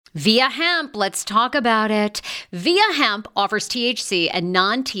Via Hemp, let's talk about it. Via Hemp offers THC and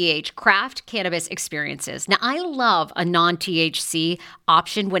non-TH craft cannabis experiences. Now, I love a non-THC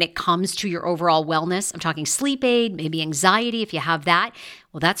option when it comes to your overall wellness. I'm talking sleep aid, maybe anxiety if you have that.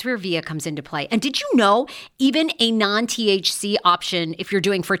 Well, that's where Via comes into play. And did you know even a non-THC option, if you're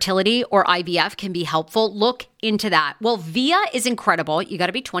doing fertility or IVF, can be helpful? Look into that. Well, Via is incredible. You got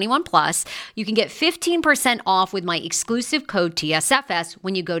to be 21 plus. You can get 15% off with my exclusive code TSFS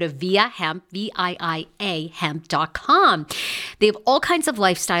when you go to Via Hemp, VIIA hemp.com. They have all kinds of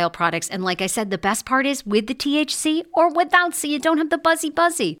lifestyle products. And like I said, the best part is with the THC or without, so you don't have the buzzy.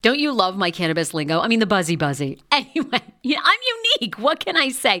 Don't you love my cannabis lingo? I mean, the buzzy. Anyway, I'm unique. What can I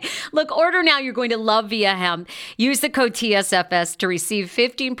say? Look, order now. You're going to love Via Hemp. Use the code TSFS to receive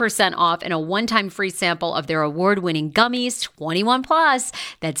 15% off and a one-time free sample of their award-winning gummies, 21 plus.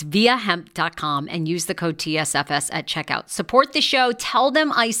 That's viahemp.com, and use the code TSFS at checkout. Support the show. Tell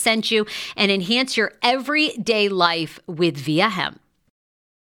them I sent you, and enhance your everyday life with Via Hemp.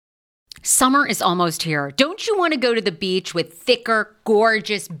 Summer is almost here. Don't you want to go to the beach with thicker,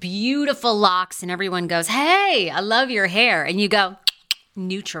 gorgeous, beautiful locks, and everyone goes, "Hey, I love your hair," and you go,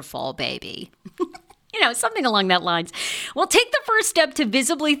 "Nutrafol, baby." Something along that lines. Well, take the first step to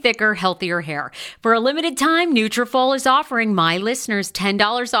visibly thicker, healthier hair. For a limited time, Nutrafol is offering my listeners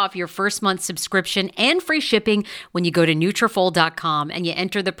 $10 off your first month subscription and free shipping when you go to Nutrafol.com and you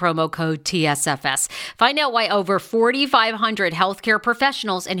enter the promo code TSFS. Find out why over 4,500 healthcare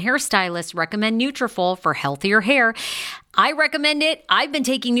professionals and hairstylists recommend Nutrafol for healthier hair. I recommend it. I've been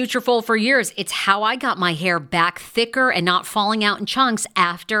taking Nutrafol for years. It's how I got my hair back thicker and not falling out in chunks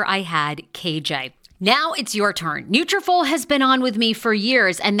after I had KJ. Now it's your turn. Nutrafol has been on with me for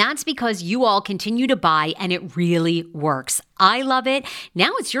years, and that's because you all continue to buy, and it really works. I love it.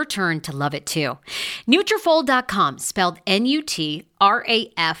 Now it's your turn to love it too. Nutrafol.com, spelled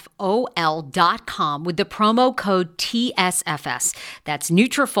Nutrafol.com with the promo code TSFS. That's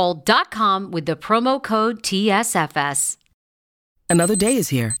Nutrafol.com with the promo code TSFS. Another day is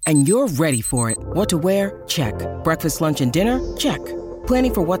here, and you're ready for it. What to wear? Check. Breakfast, lunch, and dinner? Check.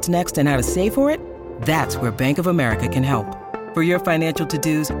 Planning for what's next and how to save for it? That's where Bank of America can help. For your financial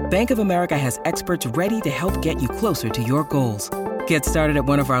to-dos, Bank of America has experts ready to help get you closer to your goals. Get started at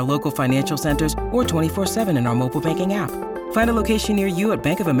one of our local financial centers or 24/7 in our mobile banking app. Find a location near you at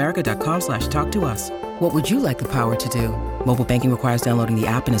bankofamerica.com/talktous. What would you like the power to do? Mobile banking requires downloading the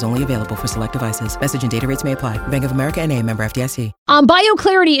app and is only available for select devices. Message and data rates may apply. Bank of America NA, member FDIC.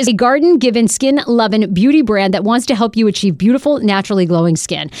 BioClarity is a garden-given, skin-loving beauty brand that wants to help you achieve beautiful, naturally glowing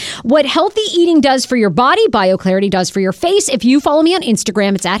skin. What healthy eating does for your body, BioClarity does for your face. If you follow me on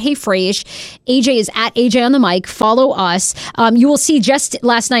Instagram, it's at HeyFraiche. AJ is at AJ on the mic. Follow us. You will see just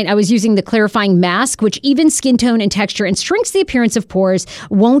last night I was using the clarifying mask, which evens skin tone and texture and shrinks the appearance of pores,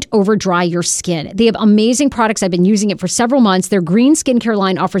 won't over-dry your skin. They have amazing products. I've been using it for several months. Their green skincare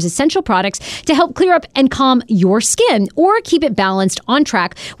line offers essential products to help clear up and calm your skin or keep it balanced on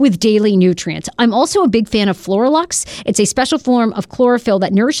track with daily nutrients. I'm also a big fan of Floralux. It's a special form of chlorophyll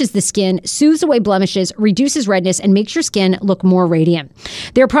that nourishes the skin, soothes away blemishes, reduces redness, and makes your skin look more radiant.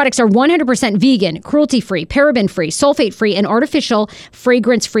 Their products are 100% vegan, cruelty-free, paraben-free, sulfate-free, and artificial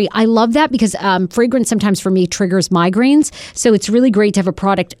fragrance-free. I love that because fragrance sometimes for me triggers migraines. So it's really great to have a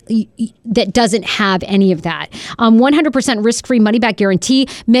product that doesn't have any of that. 100% risk-free money-back guarantee.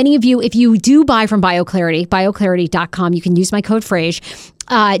 Many of you, if you do buy from BioClarity, BioClarity.com, you can use my code Fraiche.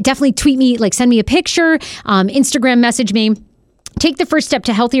 Definitely tweet me, send me a picture, Instagram message me. Take the first step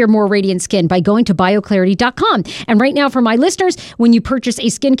to healthier, more radiant skin by going to BioClarity.com. And right now, for my listeners, when you purchase a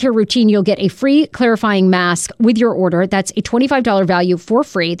skincare routine, you'll get a free clarifying mask with your order. That's a $25 value for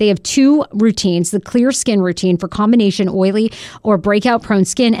free. They have two routines, the clear skin routine for combination oily or breakout prone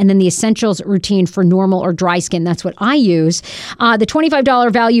skin, and then the essentials routine for normal or dry skin. That's what I use. The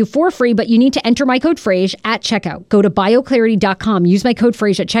 $25 value for free, but you need to enter my code Fraiche at checkout. Go to BioClarity.com, use my code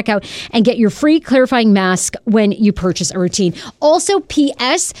Fraiche at checkout, and get your free clarifying mask when you purchase a routine. Also,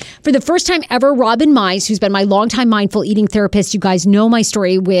 P.S., for the first time ever, Robin Mize, who's been my longtime mindful eating therapist, you guys know my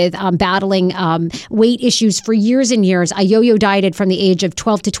story with battling weight issues for years and years. I yo-yo dieted from the age of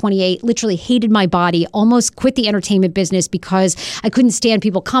 12 to 28, literally hated my body, almost quit the entertainment business because I couldn't stand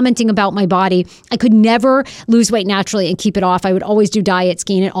people commenting about my body. I could never lose weight naturally and keep it off. I would always do diets,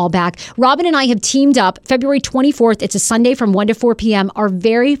 gain it all back. Robin and I have teamed up February 24th. It's a Sunday from 1 to 4 p.m., our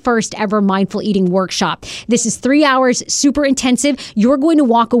very first ever mindful eating workshop. This is 3 hours, super intense intensive. You're going to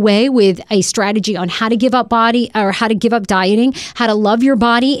walk away with a strategy on how to give up how to give up dieting, how to love your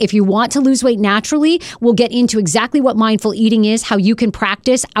body. If you want to lose weight naturally, we'll get into exactly what mindful eating is, how you can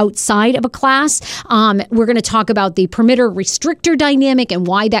practice outside of a class. We're going to talk about the permitter-restrictor dynamic and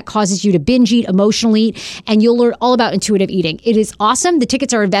why that causes you to binge eat, emotionally eat, and you'll learn all about intuitive eating. It is awesome. The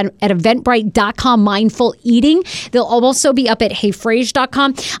tickets are at eventbrite.com, mindful eating. They'll also be up at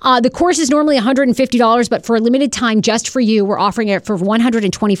heyfrase.com. The course is normally $150, but for a limited time, just for you, we're offering it for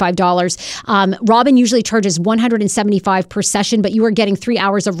 $125. Robin usually charges $175 per session, but you are getting 3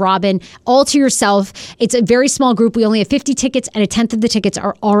 hours of Robin all to yourself. It's a very small group. We only have 50 tickets, and a tenth of the tickets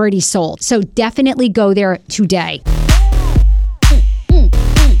are already sold. So definitely go there today.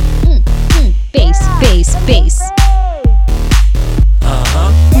 Bass.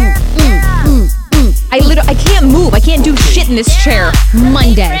 I can't move. I can't do shit in this chair.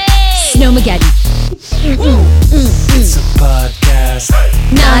 Monday, Snowmageddon. It's a podcast,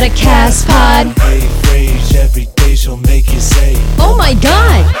 not a cast pod. Hey, Frage, every day she'll make you say, Oh my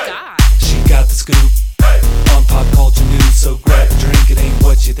God. She got the scoop on pop culture news, so grab a drink. It ain't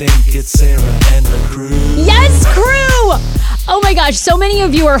what you think. It's Sarah and the crew. Yes, crew! Oh my gosh, so many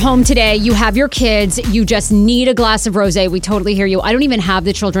of you are home today. You have your kids. You just need a glass of rosé. We totally hear you. I don't even have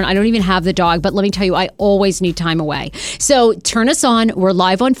the children. I don't even have the dog. But let me tell you, I always need time away. So turn us on. We're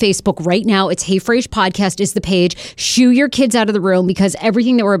live on Facebook right now. It's Hey Frage Podcast is the page. Shoo your kids out of the room because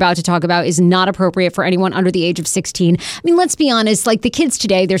everything that we're about to talk about is not appropriate for anyone under the age of 16. I mean, let's be honest. Like the kids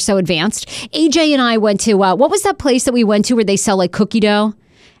today, they're so advanced. AJ and I went to, what was that place that we went to where they sell like cookie dough?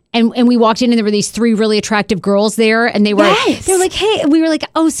 And we walked in and there were these 3 really attractive girls there and they were like, hey, and we were like,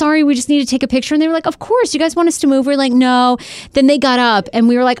 oh, sorry, we just need to take a picture. And they were like, of course, you guys want us to move? We're like, no. Then they got up and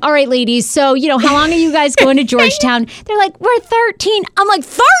we were like, all right, ladies, so, how long are you guys going to Georgetown? They're like, we're 13. I'm like,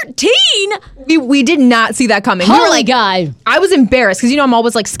 13? We did not see that coming. Holy God. I was embarrassed because, I'm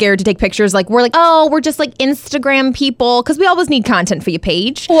always like scared to take pictures. Like, we're like, oh, we're just like Instagram people because we always need content for your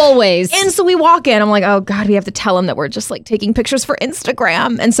page. Always. And so we walk in. I'm like, oh, God, we have to tell them that we're just like taking pictures for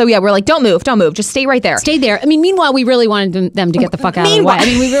Instagram. And so, yeah, we're like, don't move. Just stay right there. Stay there. I mean, meanwhile, we really wanted them to get the fuck out of the way. I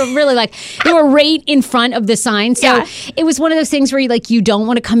mean, we were really like, they were right in front of the sign. So it was one of those things where you don't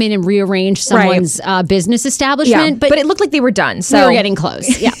want to come in and rearrange someone's business establishment. Yeah. But it looked like they were done. So we were getting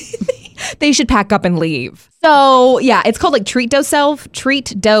close. Yeah. They should pack up and leave. So, yeah, it's called like Treat Dough Self.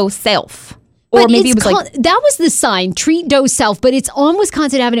 Or maybe it was like... That was the sign, Treat Dough Self, but it's on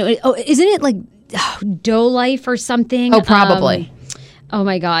Wisconsin Avenue. Oh, isn't it like Dough Life or something? Oh, probably. Oh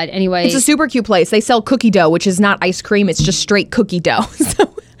my God. Anyway. It's a super cute place. They sell cookie dough, which is not ice cream. It's just straight cookie dough.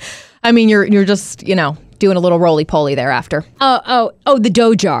 So, I mean, you're just, doing a little roly-poly thereafter. Oh, the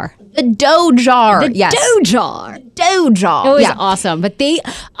dough jar. The dough jar. Yes. Dough jar. Dough jar. It was awesome. But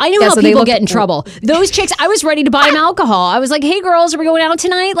I know how people get in trouble. Those chicks, I was ready to buy them alcohol. I was like, hey girls, are we going out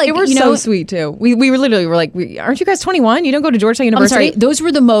tonight? Like, they were so sweet too. We were literally like, aren't you guys 21? You don't go to Georgetown University? I'm sorry. Those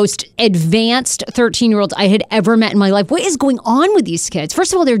were the most advanced 13-year-olds I had ever met in my life. What is going on with these kids?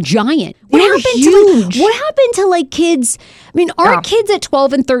 First of all, they're giant. They're huge. What happened to like kids? I mean, are kids at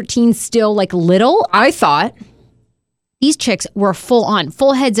 12 and 13 still like little? I thought. These chicks were full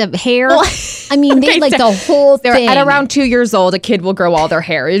heads of hair. I mean, they had like the whole thing. At around 2 years old, a kid will grow all their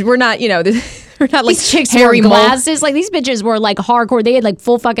hair. We're not, we're not like these chicks hairy wore glasses. Like these bitches were like hardcore. They had like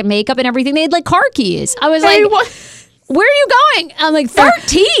full fucking makeup and everything. They had like car keys. I was like, where are you going? I'm like,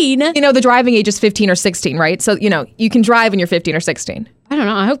 13? The driving age is 15 or 16, right? So, you can drive when you're 15 or 16. I don't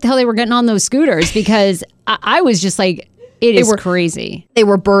know. I hope the hell they were getting on those scooters because I was just like, it is crazy. They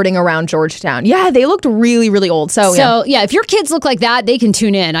were birding around Georgetown. Yeah, they looked really, really old. So yeah, if your kids look like that, they can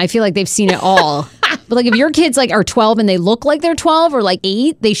tune in. I feel like they've seen it all. But like if your kids like are 12 and they look like they're 12 or like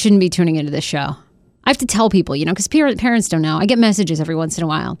 8, they shouldn't be tuning into this show. I have to tell people, because parents don't know. I get messages every once in a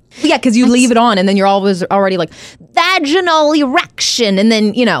while. Yeah, because you leave it on and then you're always already like, vaginal erection. And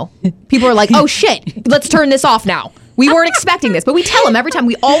then, people are like, oh shit, let's turn this off now. We weren't expecting this. But we tell them every time.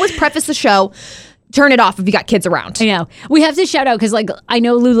 We always preface the show, turn it off if you got kids around. I know. We have to shout out because I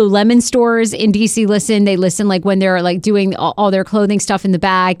know Lululemon stores in DC listen. They listen like when they're like doing all their clothing stuff in the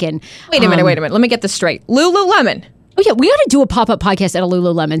back. And Wait a minute. Let me get this straight. Lululemon. Oh yeah, we got to do a pop-up podcast at a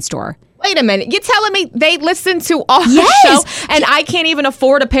Lululemon store. Wait a minute. You're telling me they listen to our show and I can't even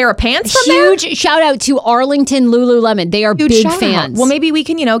afford a pair of pants from there? Huge shout out to Arlington Lululemon. They are big fans. Well, maybe we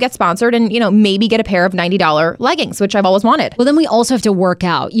can, get sponsored and, maybe get a pair of $90 leggings, which I've always wanted. Well, then we also have to work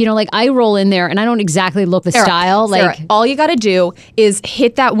out. I roll in there and I don't exactly look the style. Sarah, all you got to do is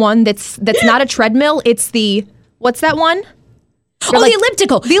hit that one that's not a treadmill. It's the, what's that one? The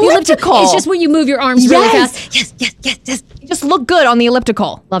elliptical. The elliptical. It's just when you move your arms really fast. Yes. You just look good on the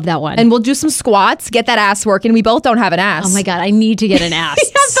elliptical. Love that one. And we'll do some squats, get that ass working. We both don't have an ass. Oh my God, I need to get an ass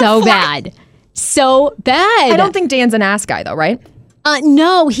so bad. So bad. I don't think Dan's an ass guy though, right?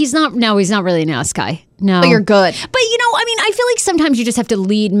 No, he's not. No, he's not really an ass guy. No. But you're good. But I feel like sometimes you just have to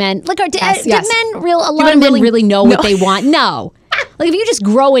lead men. Like, did men a lot men of men really- really know No. what they want? No. Like, if you just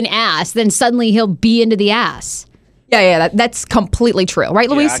grow an ass, then suddenly he'll be into the ass. Yeah, that's completely true, right,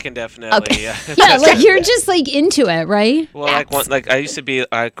 Luis? Yeah, I can definitely. Yeah, Yeah, like you're just like into it, right? well, I used to be.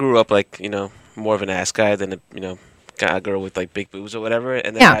 I grew up like more of an ass guy than a girl with like big boobs or whatever.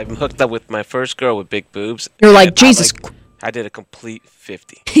 And then I hooked up with my first girl with big boobs. You're like, and Jesus. I did a complete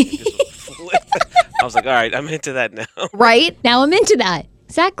 50. I was like, all right, I'm into that now. Right? Now I'm into that.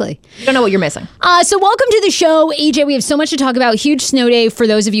 Exactly. You don't know what you're missing. So welcome to the show, AJ. We have so much to talk about. Huge snow day for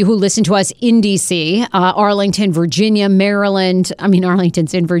those of you who listen to us in D.C., Arlington, Virginia, Maryland. I mean,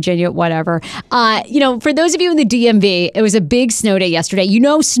 Arlington's in Virginia, whatever. For those of you in the DMV, it was a big snow day yesterday.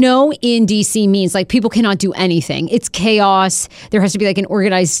 Snow in D.C. means like people cannot do anything. It's chaos. There has to be like an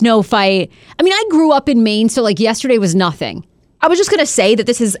organized snow fight. I mean, I grew up in Maine, so like yesterday was nothing. I was just going to say that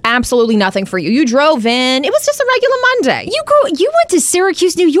this is absolutely nothing for you. You drove in. It was just a regular Monday. You went to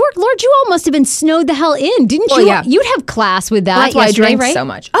Syracuse, New York. Lord, you all must have been snowed the hell in, didn't you? Yeah. You'd have class with that. Well, that's why I drank right? so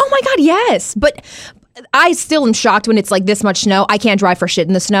much. Oh my God, yes. But I still am shocked when it's like this much snow. I can't drive for shit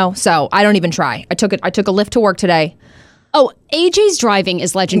in the snow, so I don't even try. I took a lift to work today. Oh, AJ's driving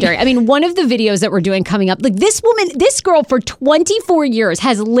is legendary. I mean, one of the videos that we're doing coming up, like this girl for 24 years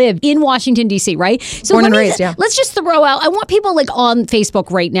has lived in Washington, D.C., right? So Born and raised, yeah. Let's just throw out, I want people like on Facebook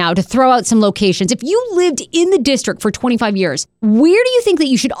right now to throw out some locations. If you lived in the district for 25 years, where do you think that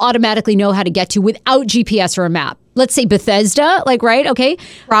you should automatically know how to get to without GPS or a map? Let's say Bethesda, like, right? Okay.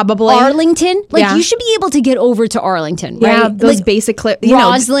 Probably. Arlington. Like, Yeah. you should be able to get over to Arlington, Yeah, right? those Like, basic clips.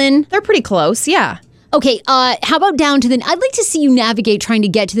 Roslyn. They're pretty close, yeah. Okay, how about down to I'd like to see you navigate trying to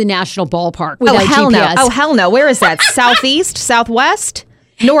get to the National Ballpark without hell GPS. no. Oh, hell no. Where is that? Southeast? Southwest?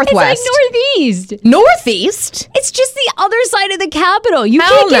 Northwest? It's like northeast. Northeast? It's just the other side of the Capitol. You Hell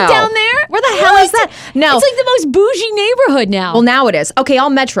can't get no. down there. Where the hell is that? No. It's like the most bougie neighborhood now. Well, now it is. Okay, I'll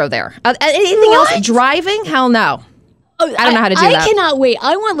metro there. Anything What? else? Driving? Hell no. I don't know how to do that. I cannot wait.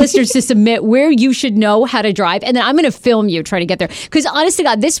 I want listeners to submit where you should know how to drive, and then I'm going to film you trying to get there. Because honest to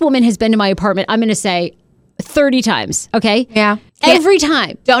God, this woman has been to my apartment, I'm going to say 30 times, okay? Yeah. Every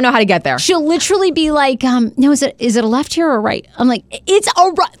time. Don't know how to get there. She'll literally be like, no, is it a left here or a right? I'm like, it's a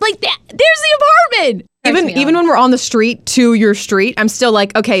right. Like, there's the apartment. Even when we're on the street to your street, I'm still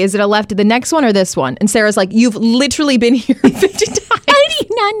like, okay, is it a left to the next one or this one? And Sarah's like, you've literally been here 50 times. I do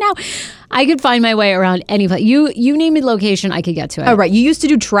not know. I could find my way around any place. You name a location, I could get to it. Oh, right. You used to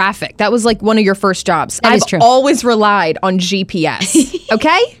do traffic. That was like one of your first jobs. That is I've true. always relied on GPS.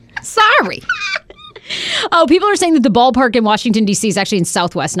 Okay? Sorry. Oh, people are saying that the ballpark in Washington, D.C. is actually in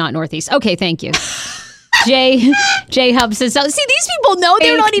Southwest, not Northeast. Okay, thank you. J Hub says so. See, these people know. They're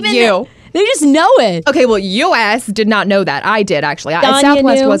Thank not even. you. They just know it. Okay, well, your ass did not know that. I did, actually. Danya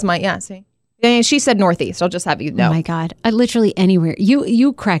Southwest knew. was my, yeah, see. Yeah, she said Northeast. I'll just have you know. Oh my God. I literally anywhere.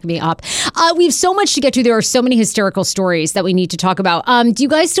 You crack me up. We have so much to get to. There are so many hysterical stories that we need to talk about. Do you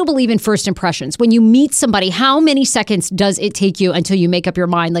guys still believe in first impressions? When you meet somebody, how many seconds does it take you until you make up your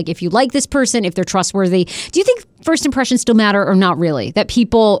mind? Like if you like this person, if they're trustworthy, do you think first impressions still matter or not really? That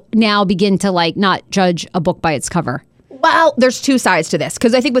people now begin to like not judge a book by its cover? Well, there's two sides to this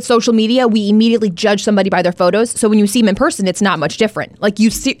because I think with social media, we immediately judge somebody by their photos. So when you see them in person, it's not much different. Like you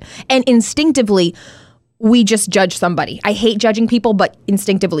see, and instinctively, we just judge somebody. I hate judging people, but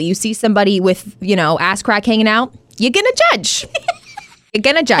instinctively, you see somebody with, ass crack hanging out, you're going to judge. You're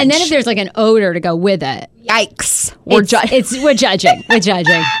going to judge. And then if there's like an odor to go with it. Yikes. We're judging. We're judging. We're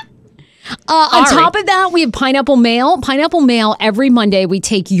judging. On top of that, we have Pineapple Mail. Pineapple Mail, every Monday, we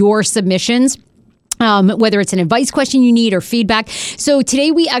take your submissions. Whether it's an advice question you need or feedback. So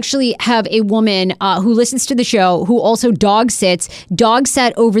today we actually have a woman who listens to the show who also dog sits. Dog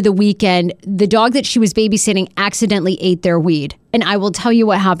sat over the weekend. The dog that she was babysitting accidentally ate their weed. And I will tell you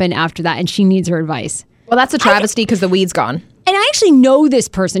what happened after that. And she needs her advice. Well, that's a travesty because the weed's gone. And I actually know this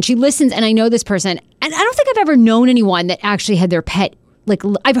person. She listens and I know this person. And I don't think I've ever known anyone that actually had their pet. Like,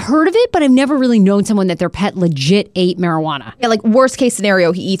 I've heard of it, but I've never really known someone that their pet legit ate marijuana. Yeah, like worst case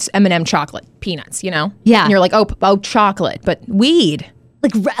scenario, he eats M&M chocolate, peanuts, Yeah. And you're like, oh, chocolate, but weed.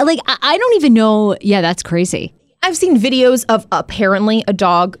 Like I don't even know. Yeah, that's crazy. I've seen videos of apparently a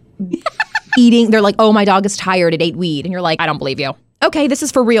dog eating. They're like, oh, my dog is tired. It ate weed. And you're like, I don't believe you. Okay, this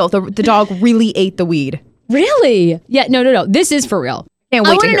is for real. The dog really ate the weed. Really? Yeah, no. This is for real. Can't I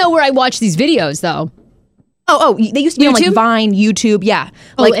wait to want to hear. know where I watch these videos, though. Oh, they used to be on like YouTube? Vine, YouTube. Yeah.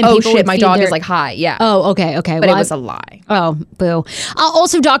 Like, and oh people shit, would my feed dog their- is like high. Yeah. Oh, okay. But it was a lie. Oh, boo.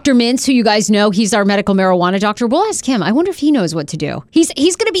 Also, Dr. Mintz, who you guys know, he's our medical marijuana doctor. We'll ask him. I wonder if he knows what to do. He's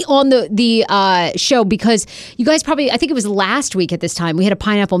going to be on the show because you guys probably, I think it was last week at this time, we had a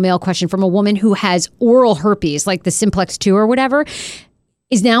pineapple mail question from a woman who has oral herpes, like the Simplex 2 or whatever,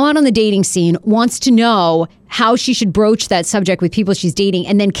 is now out on the dating scene, wants to know how she should broach that subject with people she's dating.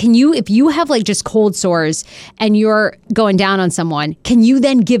 And then if you have like just cold sores and you're going down on someone, can you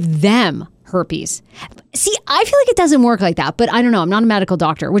then give them herpes? See, I feel like it doesn't work like that, but I don't know. I'm not a medical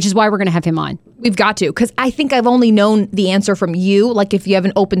doctor, which is why we're going to have him on. We've got to, because I think I've only known the answer from you. Like if you have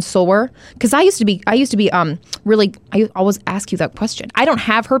an open sore, because I used to be really, I always ask you that question. I don't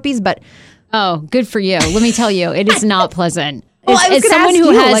have herpes, but Oh, good for you. Let me tell you, it is not pleasant. Well, I was as gonna someone ask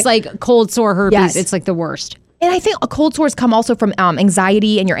who you, has like cold sore herpes, Yes. it's like the worst. and I think cold sores come also from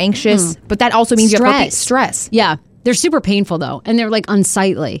anxiety and you're anxious, but that also means you have herpes. Stress. Yeah. They're super painful though. And they're like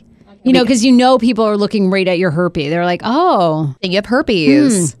unsightly. You know, because people are looking right at your herpes. They're like, oh, And you have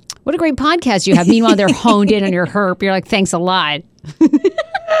herpes. what a great podcast you have. Meanwhile, they're honed in on your herp. You're like, thanks a lot.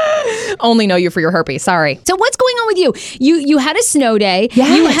 Only know you for your herpes. Sorry. So what's going on with you? You had a snow day.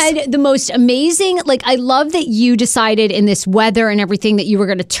 Yes. You had the most amazing, like, I love that you decided in this weather and everything that you were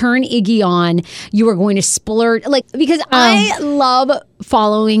going to turn Iggy on. You were going to splurt, like, because I love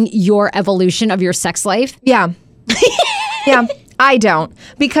following your evolution of your sex life. Yeah. Yeah. I don't,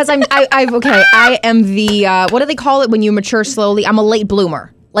 because I am the, what do they call it when you mature slowly? I'm a late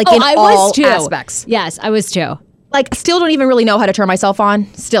bloomer, like in I all was too. aspects. Yes, I was too. Like, still don't even really know how to turn myself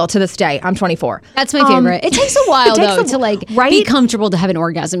on. Still to this day, I'm 24. That's my favorite. It takes a while takes though a- to like right? be comfortable to have an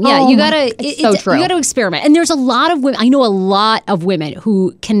orgasm. Yeah, Oh you my- gotta. it's so true. You gotta experiment. And there's a lot of women. I know a lot of women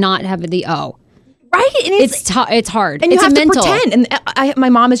who cannot have the O. Right? And It's hard. and it's you have a mental. to pretend. And my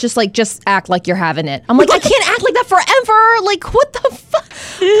mom is just like, just act like you're having it. I'm like, I can't act like that forever. Like, what the fuck?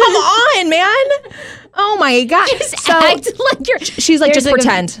 Come on, man. Oh my God. So Act like you're. she's like, There's just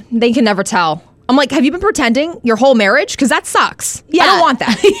pretend. They can never tell. I'm like, have you been pretending your whole marriage? Because that sucks. I Yeah. don't want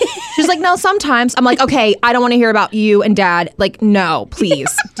that. She's like, no, sometimes. I'm like, okay, I don't want to hear about you and dad. Like, no,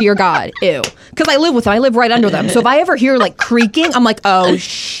 please. Dear God. Ew. Because I live with them. I live right under them. So if I ever hear like creaking, I'm like, oh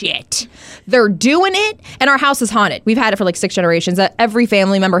shit. They're doing it. And our house is haunted. We've had it for like 6 generations. Every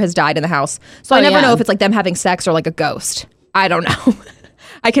family member has died in the house. So I never yeah. know if it's like them having sex or like a ghost. I don't know.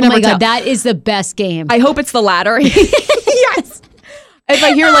 I can Oh never my tell. God, that is the best game. I hope it's the latter. Yes. If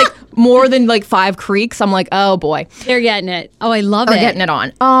I hear like more than like 5 creaks, I'm like, oh boy, They're getting it. Oh, I love they're it. getting it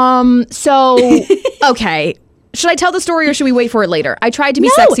on. So okay. Should I tell the story or should we wait for it later? I tried to be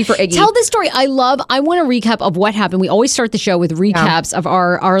sexy for Iggy. Tell the story. I want a recap of what happened. We always start the show with recaps of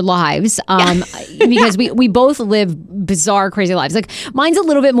our lives because we both live bizarre, crazy lives. Like mine's a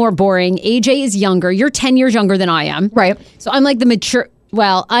little bit more boring. AJ is younger. You're 10 years younger than I am. Right. So I'm like the mature.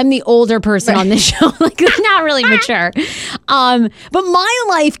 Well, I'm the older person on this show, like not really mature. But my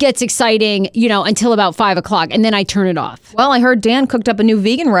life gets exciting, until about 5 o'clock, and then I turn it off. Well, I heard Dan cooked up a new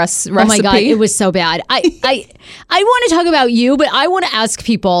vegan recipe. Oh my God, it was so bad. I want to talk about you, but I want to ask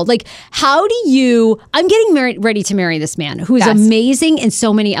people, like, how do you, I'm getting ready to marry this man who is Yes. amazing in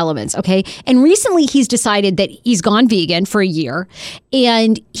so many elements, okay? And recently he's decided that he's gone vegan for a year.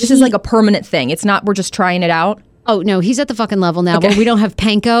 And This is like a permanent thing. It's not, we're just trying it out. oh no, he's at the fucking level now where we don't have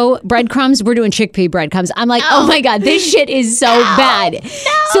panko breadcrumbs. We're doing chickpea breadcrumbs. I'm like, oh my God, this shit is so bad.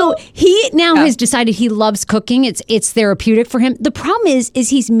 So he now has decided he loves cooking. It's therapeutic for him. The problem is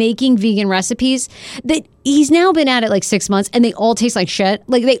he's making vegan recipes that he's now been at it like 6 months and they all taste like shit.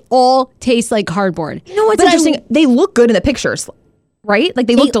 Like they all taste like cardboard. You know what's But interesting? They look good in the pictures, right? Like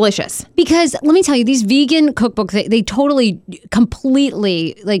they look delicious. Because let me tell you, these vegan cookbooks, they totally,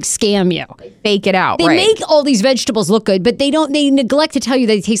 completely like scam you. Fake it out, They right? make all these vegetables look good, but they neglect to tell you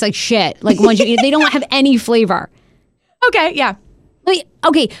they taste like shit. Like once you eat, they don't have any flavor. Okay, yeah. Wait,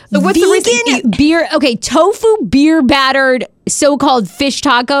 okay, what's the reason vegan beer, okay, tofu beer battered so-called fish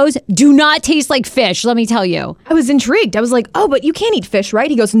tacos do not taste like fish, let me tell you. I was intrigued. I was like, oh, but you can't eat fish, right?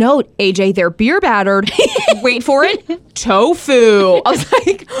 He goes, no, AJ, they're beer battered. Wait for it. Tofu. I was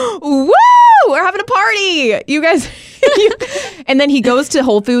like, woo, we're having a party. You guys. And then he goes to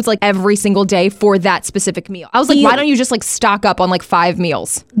Whole Foods like every single day for that specific meal. I was like, why don't you just like stock up on like 5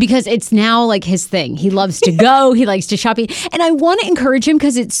 meals? Because it's now like his thing. He loves to go, he likes to shopping. And I want to encourage him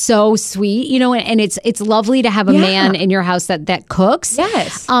because it's so sweet, and it's lovely to have a man in your house that cooks.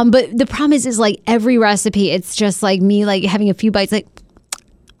 Yes. But the problem is like every recipe, it's just like me like having a few bites like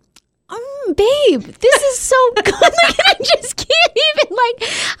babe, this is so good. Like, I just can't even,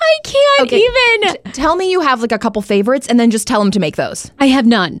 I can't even. Tell me you have like a couple favorites and then just tell him to make those. I have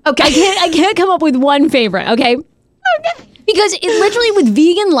none. Okay. I can't come up with one favorite, okay? Okay. Because it literally, with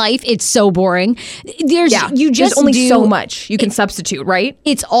vegan life, it's so boring. There's only so much you can substitute, right?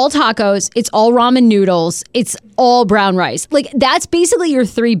 It's all tacos. It's all ramen noodles. It's all brown rice. Like, that's basically your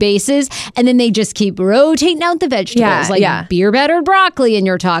three bases. And then they just keep rotating out the vegetables. Beer battered broccoli in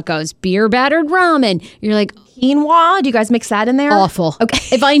your tacos, beer battered ramen. You're like, quinoa? Do you guys mix that in there? Awful.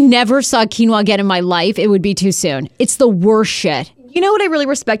 Okay. If I never saw quinoa again in my life, it would be too soon. It's the worst shit. You know what I really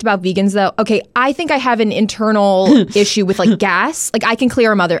respect about vegans, though? Okay, I think I have an internal issue with like gas. Like, I can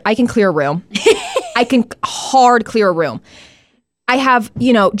clear a room. I can hard clear a room. I have,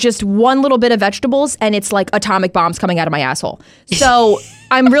 just one little bit of vegetables and it's like atomic bombs coming out of my asshole. So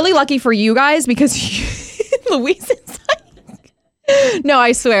I'm really lucky for you guys because Louise is like, no,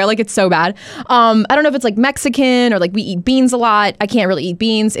 I swear, like, it's so bad. I don't know if it's like Mexican or like we eat beans a lot. I can't really eat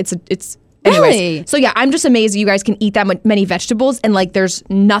beans. It's anyways. Really? So yeah, I'm just amazed that you guys can eat that many vegetables and like there's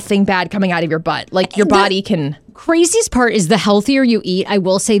nothing bad coming out of your butt. Like, your body can. Craziest part is the healthier you eat, I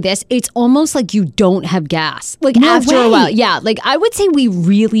will say this, it's almost like you don't have gas. Like, No after way. a while. Yeah, like, I would say we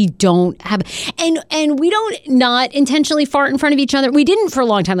really don't have, and we don't not intentionally fart in front of each other. We didn't for a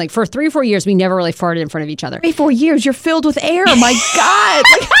long time. Like, for 3 or 4 years, we never really farted in front of each other. 3 or 4 years, you're filled with air. My God.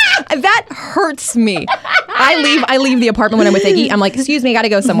 Like, that hurts me. I leave the apartment when I'm with Iggy. I'm like, excuse me, I gotta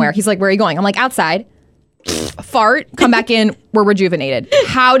go somewhere. He's like, where are you going? I'm like, outside. Fart, come back in, we're rejuvenated.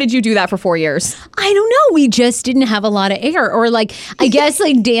 How did you do that for 4 years? I don't know. We just didn't have a lot of air. Or like, I guess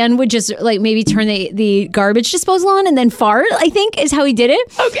like Dan would just like maybe turn the garbage disposal on and then fart, I think is how he did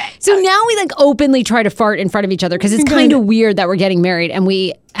it. Okay. So now we like openly try to fart in front of each other because it's kind of weird that we're getting married and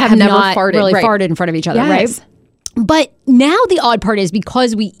we have never not farted, really right. farted in front of each other, Yes. right? But now the odd part is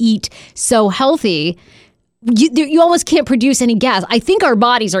because we eat so healthy, you almost can't produce any gas. I think our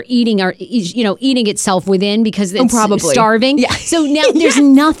bodies are eating itself within because it's probably starving. Yeah. So now there's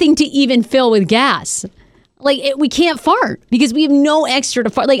nothing to even fill with gas. Like, we can't fart because we have no extra to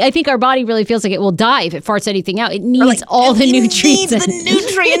fart. Like, I think our body really feels like it will die if it farts anything out. It needs all the nutrients. The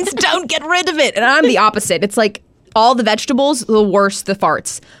nutrients, don't get rid of it. And I'm the opposite. It's like all the vegetables, the worse the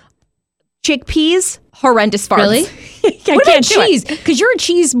farts. Chickpeas, horrendous farts. Really? What about cheese? Because you're a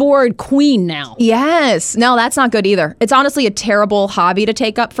cheese board queen now. Yes. No, that's not good either. It's honestly a terrible hobby to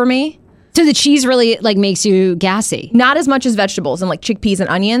take up for me. So the cheese really like makes you gassy. Not as much as vegetables and like chickpeas and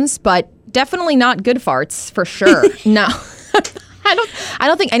onions, but definitely not good farts for sure. No. I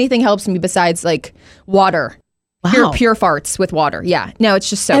don't think anything helps me besides like water. Wow. Pure farts with water. Yeah. No, it's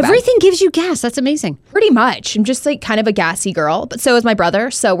just so bad. Everything gives you gas. That's amazing. Pretty much. I'm just like kind of a gassy girl, but so is my brother.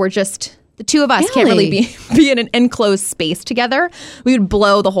 So we're just, the two of us can't really be in an enclosed space together. We would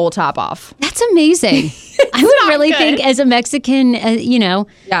blow the whole top off. That's amazing. I would really think as a Mexican,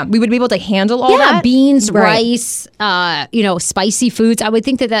 Yeah, we would be able to handle all yeah, that. beans, Right. rice, spicy foods. I would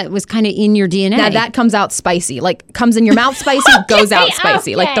think that was kind of in your DNA. Now that comes out spicy. Like, comes in your mouth spicy, goes out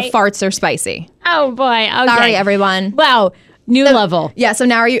spicy. Like, the okay. farts are spicy. Oh boy. Okay. Sorry, everyone. Wow. New level. Yeah, so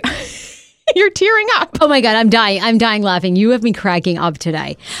now are you... You're tearing up. Oh my God, I'm dying. I'm dying laughing. You have me cracking up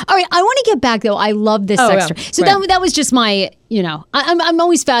today. All right, I want to get back though. I love this sex story. So that was just my, I'm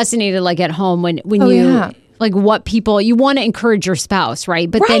always fascinated like at home when you like what people you want to encourage your spouse, right?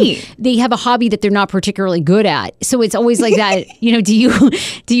 But then they have a hobby that they're not particularly good at. So it's always like that,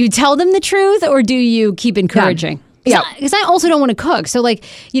 do you tell them the truth or do you keep encouraging? Yeah. Because I also don't want to cook. So like,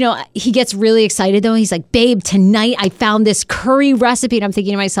 he gets really excited though. He's like, babe, tonight I found this curry recipe. And I'm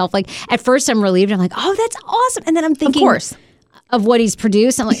thinking to myself, like, at first I'm relieved. I'm like, oh, that's awesome. And then I'm thinking of what he's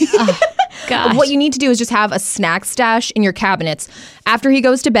produced. I'm like, oh, God. What you need to do is just have a snack stash in your cabinets. After he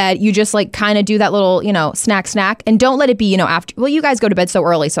goes to bed, you just like kind of do that little, snack. And don't let it be, after. Well, you guys go to bed so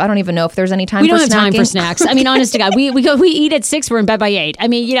early. So I don't even know if there's any time for snacking. We don't have time for snacks. I mean, honest to God, we eat at 6, we're in bed by 8. I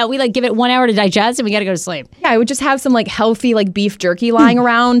mean, we like give it 1 hour to digest and we got to go to sleep. Yeah, I would just have some like healthy like beef jerky lying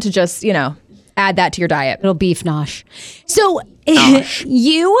around to just, add that to your diet. Little beef nosh. So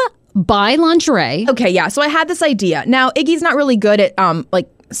you buy lingerie. Okay, yeah. So I had this idea. Now, Iggy's not really good at like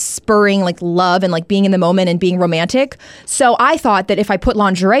spurring like love and like being in the moment and being romantic. So I thought that if I put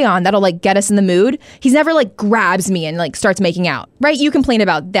lingerie on, that'll like get us in the mood. He's never like grabs me and like starts making out. Right? You complain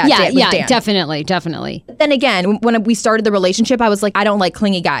about that. Yeah, definitely. But then again, when we started the relationship, I was like, I don't like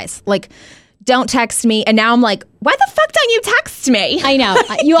clingy guys. Like, don't text me. And now I'm like, why the fuck don't you text me? I know.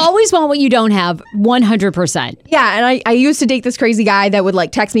 You always want what you don't have, 100%. Yeah, and I used to date this crazy guy that would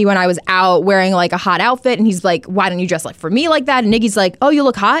like text me when I was out wearing like a hot outfit. And he's like, why don't you dress like for me like that? And Nikki's like, oh, you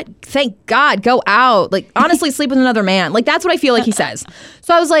look hot? Thank God, go out. Like, honestly, sleep with another man. Like, that's what I feel like he says.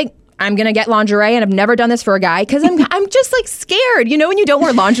 So I was like, I'm going to get lingerie, and I've never done this for a guy because I'm just like scared. You know, when you don't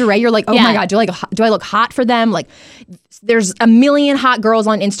wear lingerie, you're like, oh my God, do I look hot for them? Like, there's a million hot girls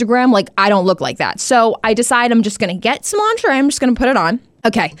on Instagram. Like, I don't look like that. So I decide I'm just going to get some lingerie. I'm just going to put it on.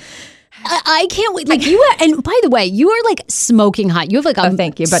 Okay. I can't wait. Like, you are, and by the way, you are like smoking hot. You have like a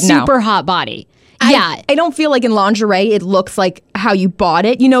thank you, but super hot body. I don't feel like in lingerie it looks like how you bought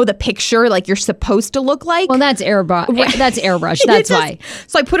it. You know, the picture like you're supposed to look like. Well, that's airbrush. That's airbrush. That's why.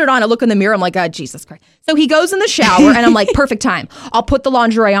 So I put it on. I look in the mirror. I'm like, oh, Jesus Christ. So he goes in the shower and I'm like, perfect time. I'll put the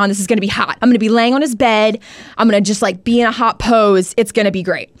lingerie on. This is going to be hot. I'm going to be laying on his bed. I'm going to just like be in a hot pose. It's going to be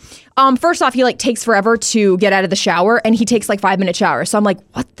great. First off, he like takes forever to get out of the shower and he takes like 5-minute shower. So I'm like,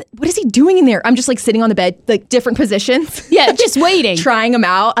 what is he doing in there? I'm just like sitting on the bed, like different positions. Yeah, just waiting. Trying them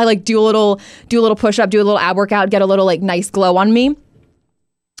out. I like do a little push up, do a little ab workout, get a little like nice glow on me.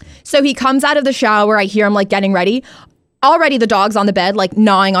 So he comes out of the shower. I hear him like getting ready. Already the dog's on the bed, like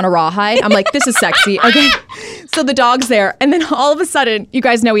gnawing on a rawhide. I'm like, this is sexy. Okay. So the dog's there. And then all of a sudden, you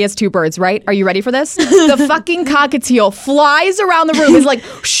guys know he has 2 birds, right? Are you ready for this? The fucking cockatiel flies around the room. Is like,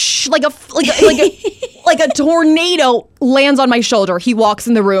 shh, like a tornado lands on my shoulder. He walks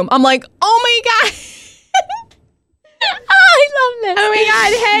in the room. I'm like, oh my God. I love this. Oh my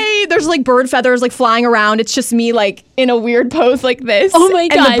God, hey. There's like bird feathers like flying around. It's just me like in a weird pose like this. Oh my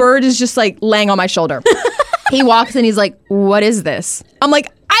God. And the bird is just like laying on my shoulder. He walks and he's like, what is this? I'm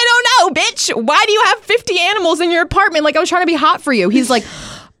like, I don't know, bitch. Why do you have 50 animals in your apartment? Like, I was trying to be hot for you. He's like,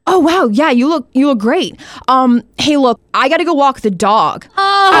 oh wow, yeah, you look great. Hey, look, I gotta go walk the dog.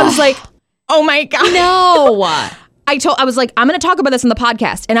 Oh. I was like, oh my God. No. I was like, I'm gonna talk about this in the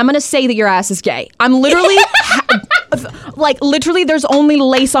podcast and I'm gonna say that your ass is gay. I'm literally literally there's only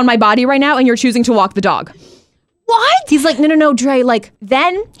lace on my body right now and you're choosing to walk the dog. What? He's like, no, Dre, like,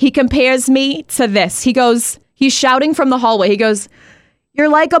 then he compares me to this. He's shouting from the hallway. He goes, you're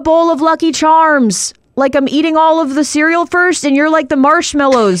like a bowl of Lucky Charms. Like I'm eating all of the cereal first and you're like the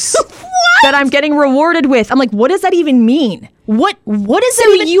marshmallows that I'm getting rewarded with. I'm like, what does that even mean? What is it?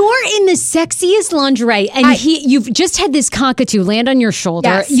 So you're in the sexiest lingerie and you've just had this cockatoo land on your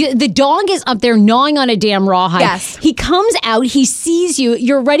shoulder. Yes. The dog is up there gnawing on a damn rawhide. Yes. He comes out, he sees you,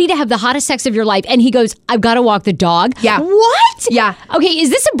 you're ready to have the hottest sex of your life, and he goes, I've got to walk the dog. Yeah. What? Yeah. Okay, is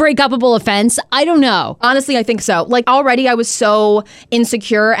this a break-upable offense? I don't know. Honestly, I think so. Like already I was so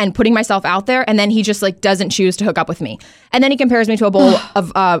insecure and putting myself out there, and then he just like doesn't choose to hook up with me. And then he compares me to a bowl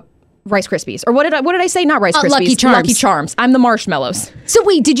of Rice Krispies. Or what did I say? Not Rice Krispies. Lucky Charms. Lucky Charms. I'm the marshmallows. So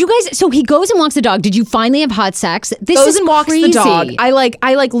wait, so he goes and walks the dog. Did you finally have hot sex? This Goes is and walks crazy. the dog. I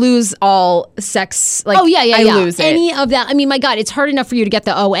like lose all sex. Like, oh yeah. I lose it. Any of that. I mean, my God, it's hard enough for you to get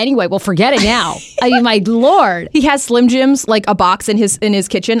the O anyway. Well, forget it now. I mean, my Lord. He has Slim Jims, like a box in his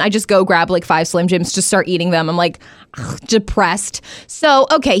kitchen. I just go grab like 5 Slim Jims, just start eating them. I'm like depressed. So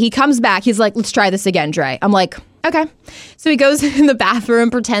okay, he comes back. He's like, let's try this again, Dre. I'm like, okay. So he goes in the bathroom,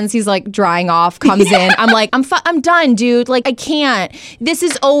 pretends he's like drying off, comes in. I'm like, I'm done, dude. Like, I can't. This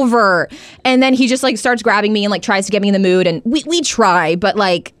is over. And then he just like starts grabbing me and like tries to get me in the mood. And we try, but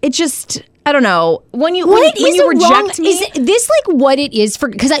like, it just, I don't know. When you reject me. Is this like what it is for?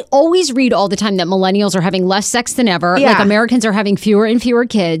 Because I always read all the time that millennials are having less sex than ever. Yeah. Like Americans are having fewer and fewer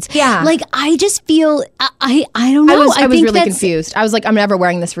kids. Yeah. Like I just feel I don't know. I was really confused. I was like, I'm never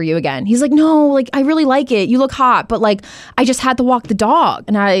wearing this for you again. He's like, no, like I really like it. You look hot, but like I just had to walk the dog,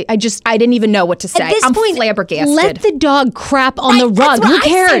 and I didn't even know what to say. At this I'm point, flabbergasted. let the dog crap on the rug. Who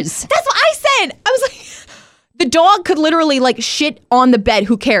cares? That's what I said. I was like. The dog could literally like shit on the bed.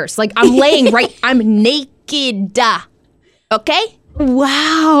 Who cares? Like I'm laying I'm naked. Okay?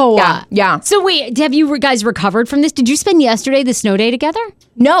 Wow. Yeah. So wait, have you guys recovered from this? Did you spend yesterday the snow day together?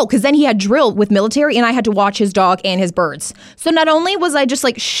 No, because then he had drill with military and I had to watch his dog and his birds. So not only was I just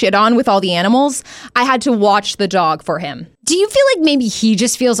like shit on with all the animals, I had to watch the dog for him. Do you feel like maybe he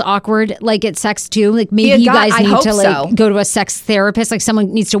just feels awkward like at sex too? Like maybe you guys need to like go to a sex therapist, like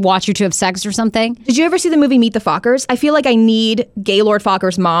someone needs to watch you to have sex or something? Did you ever see the movie Meet the Fockers? I feel like I need Gaylord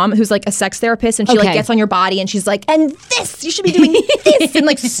Focker's mom, who's like a sex therapist, and she like gets on your body and she's like, and this, you should be doing this, and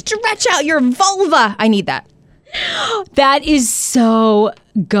like stretch out your vulva. I need that. That is so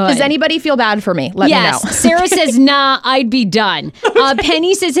good. Does anybody feel bad for me? Let me know. Sarah says, nah, I'd be done.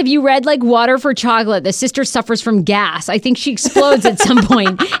 Penny says, have you read like Water for Chocolate? The sister suffers from gas. I think she explodes at some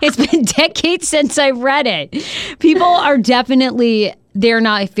point. It's been decades since I read it. People are definitely, they're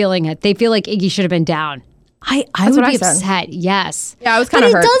not feeling it. They feel like Iggy should have been down. I would be upset. Yes. Yeah, I was kind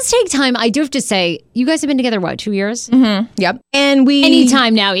of hurt. But it does take time. I do have to say, you guys have been together, what, 2 years? Mm-hmm. Yep. And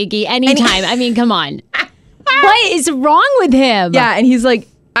Anytime now, Iggy. Anytime. I mean, come on. What is wrong with him? Yeah, and he's like,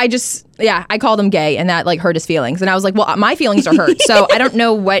 I called him gay, and that like hurt his feelings. And I was like, well, my feelings are hurt, so I don't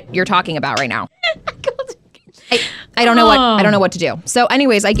know what you're talking about right now. I don't know what to do. So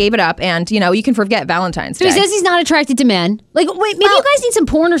anyways, I gave it up, and you can forget Valentine's Day. So he says he's not attracted to men. Like, wait, maybe you guys need some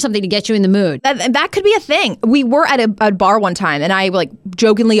porn or something to get you in the mood. That could be a thing. We were at a bar one time, and I like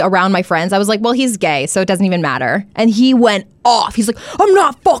jokingly around my friends, I was like, well, he's gay, so it doesn't even matter. And he went off. He's like, I'm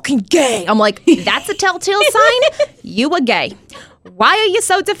not fucking gay. I'm like, that's a telltale sign you were gay. Why are you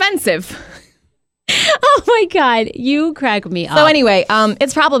so defensive? Oh my God, you crack me up. So anyway,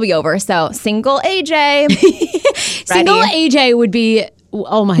 it's probably over. So single AJ. Single AJ would be,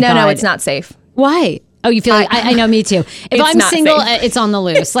 oh my God. No, it's not safe. Why? Oh, you feel like I know, me too. If I'm single, it's on the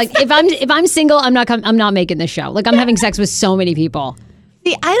loose. Like if I'm single, I'm not making this show. Like I'm having sex with so many people.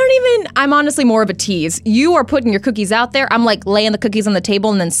 See, I'm honestly more of a tease. You are putting your cookies out there. I'm like laying the cookies on the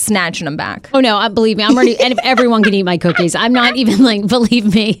table and then snatching them back. Oh no, believe me, I'm ready. And if everyone can eat my cookies, I'm not even like,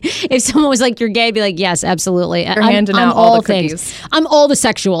 believe me, if someone was like, you're gay, I'd be like, yes, absolutely. You're handing out all the cookies. I'm all the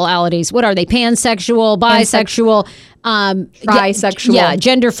sexualities. What are they? Pansexual, bisexual, trisexual. Yeah,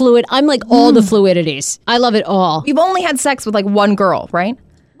 gender fluid. I'm like all the fluidities. I love it all. You've only had sex with like one girl, right?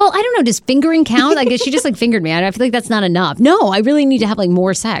 Well, I don't know. Does fingering count? I guess she just like fingered me. I feel like that's not enough. No, I really need to have like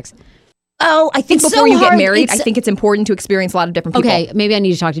more sex. Oh, I think before you get married, I think it's important to experience a lot of different people. Okay, maybe I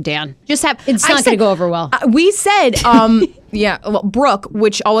need to talk to Dan. It's not going to go over well. We said, Brooke,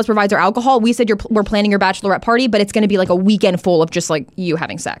 which always provides our alcohol, we said we're planning your bachelorette party, but it's going to be like a weekend full of just like you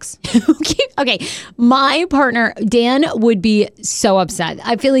having sex. Okay. My partner, Dan, would be so upset.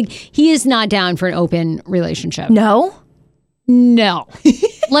 I feel like he is not down for an open relationship. No? No.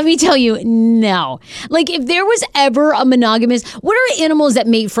 Let me tell you, no. Like, if there was ever a monogamous, what are animals that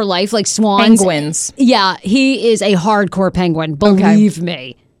mate for life? Like swans? Penguins. Yeah, he is a hardcore penguin. Believe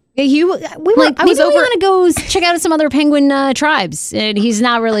me. We want to go check out some other penguin tribes, and he's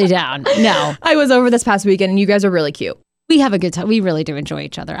not really down. No. I was over this past weekend, and you guys are really cute. We have a good time. We really do enjoy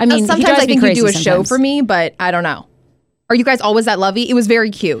each other. I mean, sometimes I think you do a show for me, but I don't know. Are you guys always that lovey? It was very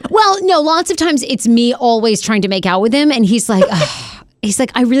cute. Well, no, lots of times it's me always trying to make out with him, and he's like,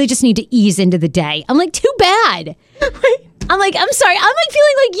 I really just need to ease into the day. I'm like, too bad. I'm like, I'm sorry. I'm like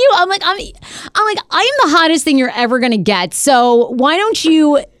feeling like you. I'm like, I am the hottest thing you're ever gonna get. So why don't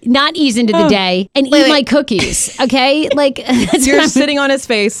you not ease into the day and eat my cookies? Okay, like you're sitting on his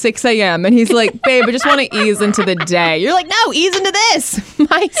face, 6 a.m. and he's like, babe, I just want to ease into the day. You're like, no, ease into this.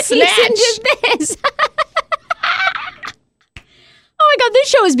 My snatch. Ease into this. Oh my God, this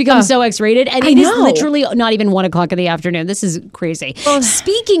show has become so X-rated, and it is literally not even 1 o'clock in the afternoon. This is crazy.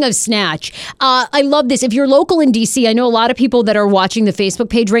 Speaking of Snatch, I love this. If you're local in DC, I know a lot of people that are watching the Facebook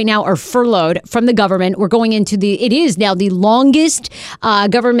page right now are furloughed from the government. We're going into it is now the longest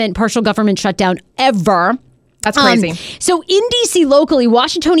partial government shutdown ever. That's crazy. So in DC locally,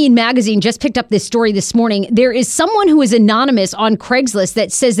 Washingtonian Magazine just picked up this story this morning. There is someone who is anonymous on Craigslist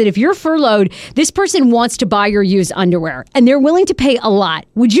that says that if you're furloughed, this person wants to buy your used underwear, and they're willing to pay a lot.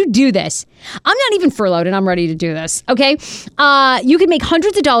 Would you do this? I'm not even furloughed, and I'm ready to do this. Okay, you can make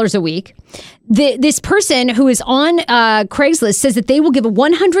hundreds of dollars a week. This person who is on Craigslist says that they will give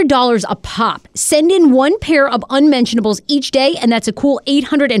 $100 a pop. Send in one pair of unmentionables each day, and that's a cool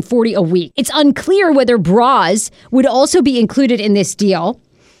 $840 a week. It's unclear whether bras would also be included in this deal.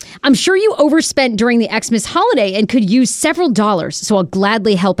 I'm sure you overspent during the Xmas holiday and could use several dollars, so I'll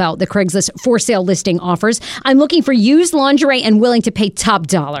gladly help out. The Craigslist for sale listing offers. I'm looking for used lingerie and willing to pay top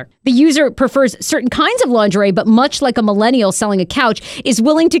dollar. The user prefers certain kinds of lingerie, but much like a millennial selling a couch, is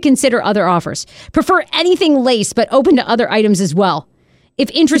willing to consider other offers. Prefer anything lace, but open to other items as well.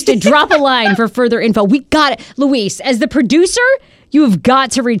 If interested, drop a line for further info. We got it. Luis, as the producer, you have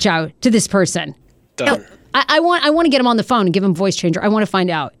got to reach out to this person. Done. I want to get him on the phone and give him voice changer. I want to find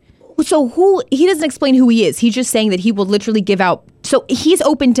out. So he doesn't explain who he is. He's just saying that he will literally give out. So he's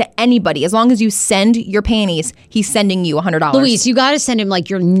open to anybody. As long as you send your panties, he's sending you $100. Luis, you got to send him like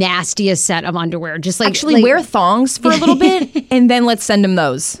your nastiest set of underwear. Just like actually wear thongs for a little bit, and then let's send him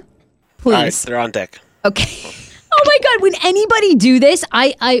those. Please. All right, they're on deck. Okay. Oh my God, would anybody do this?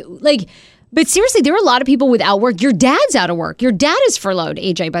 I like. But seriously, there are a lot of people without work. Your dad's out of work. Your dad is furloughed,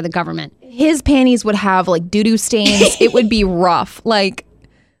 AJ, by the government. His panties would have like doo-doo stains. It would be rough. Like.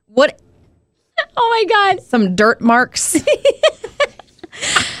 What? Oh my God. Some dirt marks.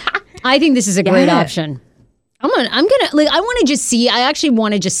 I think this is a great option. I want to just see. I actually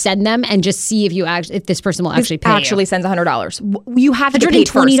want to just send them and just see if this person will actually pay. Sends $100. You have to get paid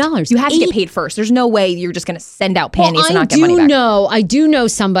first. $120. You have to get paid first. There's no way you're just going to send out panties and not get money back. I do know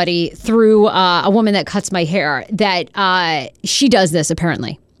somebody through a woman that cuts my hair that she does this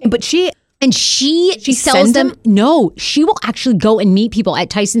apparently. But And she sells them. No, she will actually go and meet people at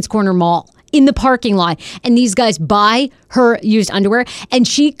Tyson's Corner Mall in the parking lot. And these guys buy her used underwear. And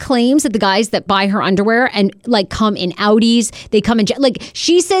she claims that the guys that buy her underwear and like come in Audis, they come in, like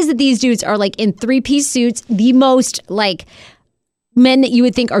she says that these dudes are like in 3-piece suits, the most like men that you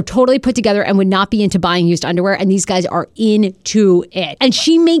would think are totally put together and would not be into buying used underwear. And these guys are into it. And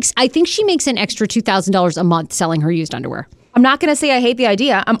I think she makes an extra $2,000 a month selling her used underwear. I'm not going to say I hate the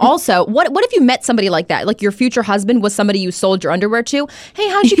idea. I'm also, what if you met somebody like that? Like your future husband was somebody you sold your underwear to? Hey,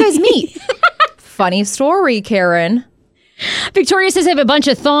 how'd you guys meet? Funny story, Karen. Victoria says I have a bunch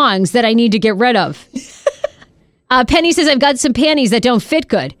of thongs that I need to get rid of. Penny says I've got some panties that don't fit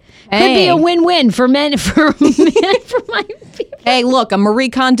good. Could be a win-win for men, for my people. Hey, look, I'm Marie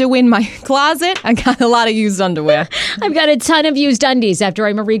Kondo in my closet. I got a lot of used underwear. I've got a ton of used undies after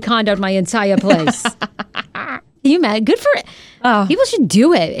I Marie Kondoed my entire place. You mad? Good for it. People should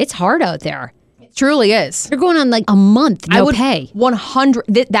do it. It's hard out there. It truly is. You're going on like a month, no pay. 100.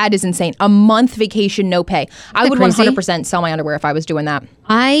 That is insane. A month vacation, no pay. I would 100% sell my underwear if I was doing that.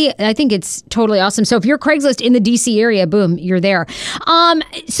 I think it's totally awesome. So if you're Craigslist in the DC area, boom, you're there.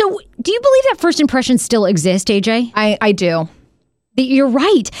 So do you believe that first impressions still exist, AJ? I do. You're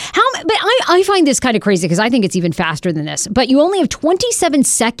right. But I find this kind of crazy because I think it's even faster than this. But you only have 27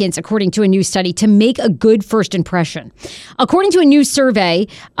 seconds, according to a new study, to make a good first impression. According to a new survey,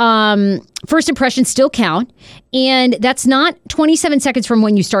 first impressions still count. And that's not 27 seconds from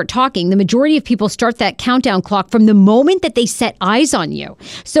when you start talking. The majority of people start that countdown clock from the moment that they set eyes on you.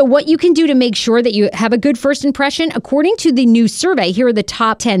 So what you can do to make sure that you have a good first impression, according to the new survey, here are the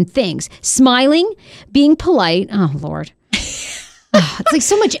top 10 things. Smiling, being polite. Oh, Lord. It's like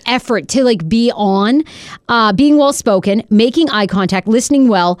so much effort to like be on, being well spoken, making eye contact, listening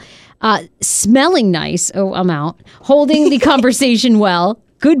well, smelling nice. Oh, I'm out. Holding the conversation well,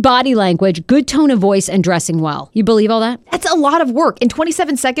 good body language, good tone of voice, and dressing well. You believe all that? That's a lot of work. In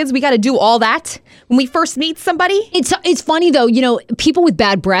 27 seconds, we got to do all that when we first meet somebody. It's funny though. You know, people with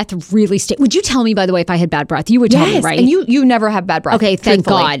bad breath really stay. Would you tell me, by the way, if I had bad breath? You would tell me, right? And you never have bad breath. Okay, thank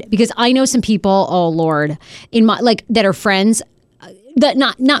truthfully. God, because I know some people. Oh Lord, in my that are friends. That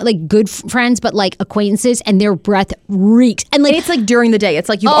not like good friends, but like acquaintances, and their breath reeks. And like it's like during the day. It's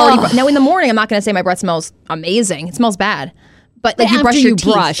like you've already. Now in the morning, I'm not going to say my breath smells amazing. It smells bad, but like you brush your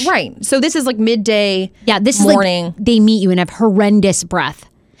teeth, right? So this is like midday. Yeah, this morning. is like they meet you and have horrendous breath.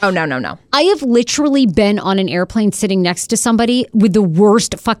 Oh no! I have literally been on an airplane sitting next to somebody with the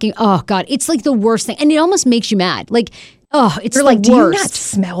worst fucking. Oh God, it's like the worst thing, and it almost makes you mad. Like, it's You're the like, worst. do you not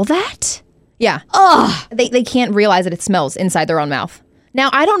smell that? Yeah. Ugh. They can't realize that it smells inside their own mouth. Now,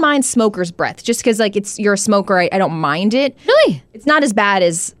 I don't mind smoker's breath just because, like, you're a smoker. I don't mind it. Really? It's not as bad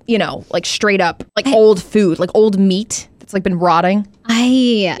as, like, straight up, like, old food, like old meat that's, like, been rotting.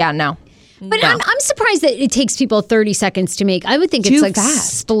 Yeah, no. But no. I'm surprised that it takes people 30 seconds to make. I would think it's like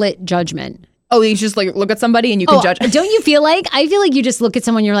fast. Split judgment. Oh, you just, like, look at somebody and you can judge. Don't you feel like? I feel like you just look at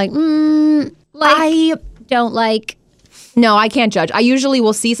someone, you're like, I don't like. No, I can't judge. I usually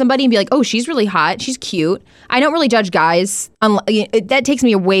will see somebody and be like, oh, she's really hot. She's cute. I don't really judge guys. That takes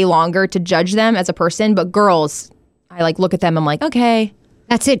me way longer to judge them as a person. But girls, I like look at them. I'm like, okay.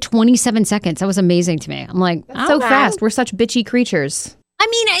 That's it. 27 seconds. That was amazing to me. I'm like, so fast. We're such bitchy creatures. I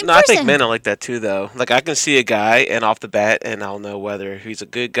mean, I think men are like that too, though. Like, I can see a guy and off the bat, and I'll know whether he's a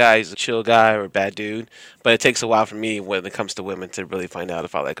good guy, he's a chill guy, or a bad dude. But it takes a while for me when it comes to women to really find out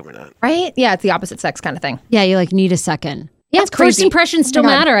if I like them or not. Right? Yeah, it's the opposite sex kind of thing. Yeah, you like need a second. Yeah, That's crazy. First impressions still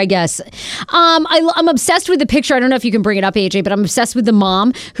matter, I guess. I'm obsessed with the picture. I don't know if you can bring it up, AJ, but I'm obsessed with the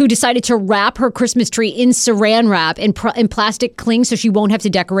mom who decided to wrap her Christmas tree in saran wrap in plastic cling so she won't have to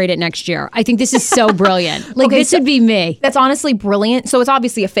decorate it next year. I think this is so brilliant. Like, this would be me. That's honestly brilliant. So it's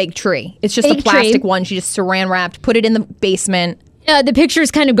obviously a fake tree. It's just a plastic one. She just saran wrapped, put it in the basement. The picture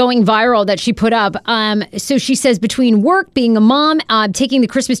is kind of going viral that she put up. So she says between work, being a mom, taking the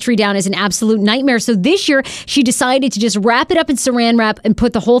Christmas tree down is an absolute nightmare. So this year she decided to just wrap it up in saran wrap and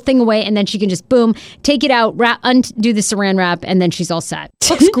put the whole thing away. And then she can just, boom, take it out, undo the saran wrap, and then she's all set.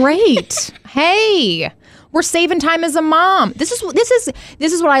 Looks great. Hey, we're saving time as a mom. This is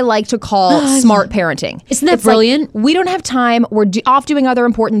what I like to call smart parenting. Isn't that brilliant? Like, we don't have time. We're off doing other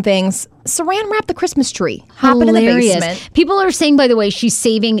important things. Saran wrap the Christmas tree. Hop it in the basement. People are saying, by the way, she's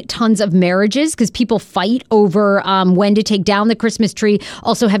saving tons of marriages because people fight over when to take down the Christmas tree,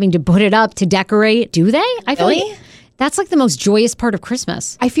 also having to put it up to decorate. Do they? I feel like That's like the most joyous part of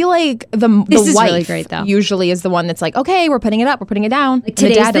Christmas. I feel like the is wife really great, though. usually is the one that's like, okay, we're putting it up, we're putting it down. Like, And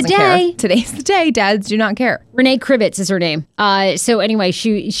today's dad the doesn't care. day. Today's the day. Dads do not care. Renee Krivitz is her name. So anyway,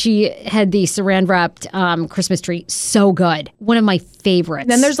 she had the saran wrapped Christmas tree. So good. One of my favorites.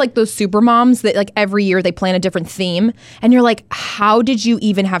 Then there's like those super moms that like every year they plan a different theme. And you're like, how did you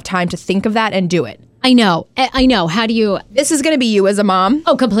even have time to think of that and do it? I know. How do you? This is going to be you as a mom.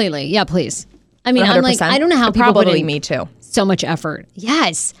 Oh, completely. Yeah, please. I mean, I'm like, 100%. I don't know how people Probably put in me too. so much effort.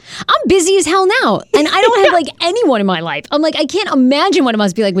 Yes. I'm busy as hell now. And I don't have like anyone in my life. I'm like, I can't imagine what it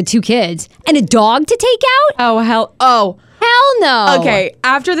must be like with 2 kids and a dog to take out. Oh, hell. Oh. Hell no. Okay,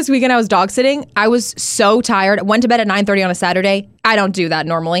 after this weekend I was dog sitting. I was so tired. I went to bed at 9:30 on a Saturday. I don't do that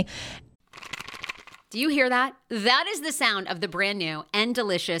normally. Do you hear that? That is the sound of the brand new and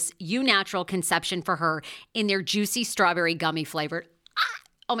delicious Eu Natural Conception for Her in their juicy strawberry gummy flavored.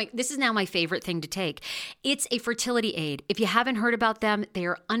 Oh my, this is now my favorite thing to take. It's a fertility aid. If you haven't heard about them, they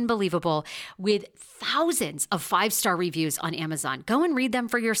are unbelievable with thousands of 5-star reviews on Amazon. Go and read them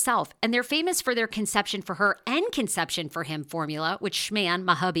for yourself. And they're famous for their Conception for Her and Conception for Him formula, which Schman,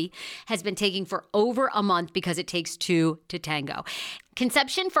 my hubby, has been taking for over a month because it takes 2 to tango.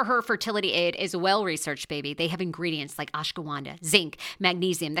 Conception for Her fertility aid is well-researched, baby. They have ingredients like ashwagandha, zinc,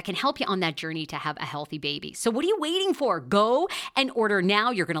 magnesium that can help you on that journey to have a healthy baby. So what are you waiting for? Go and order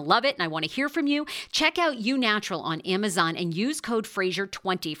now. You're going to love it, and I want to hear from you. Check out Eu Natural on Amazon and use code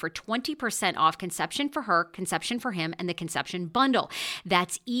Fraser20 for 20% off Conception for Her, Conception for Him, and the Conception Bundle.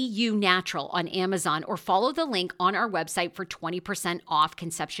 That's EU Natural on Amazon, or follow the link on our website for 20% off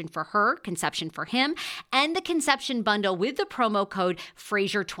Conception for Her, Conception for Him, and the Conception Bundle with the promo code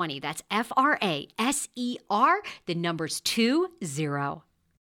Fraser20. That's FRASER, the numbers 20.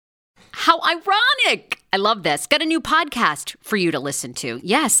 How ironic. I love this. Got a new podcast for you to listen to.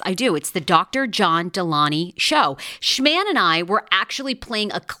 Yes, I do. It's the Dr. John Delaney Show. Schman and I were actually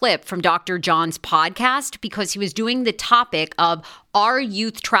playing a clip from Dr. John's podcast because he was doing the topic of are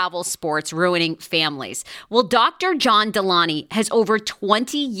youth travel sports ruining families? Well, Dr. John Delaney has over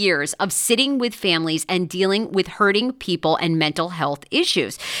 20 years of sitting with families and dealing with hurting people and mental health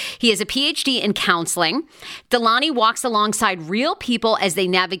issues. He has a PhD in counseling. Delaney walks alongside real people as they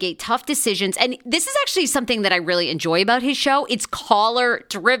navigate tough decisions. And this is actually something that I really enjoy about his show. It's caller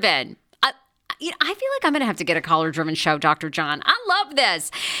driven. I feel like I'm going to have to get a caller-driven show, Dr. John. I love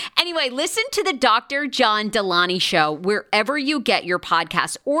this. Anyway, listen to the Dr. John Delaney Show wherever you get your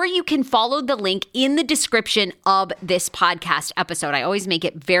podcasts, or you can follow the link in the description of this podcast episode. I always make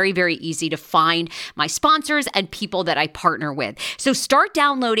it very, very easy to find my sponsors and people that I partner with. So start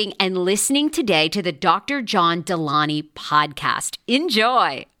downloading and listening today to the Dr. John Delaney podcast.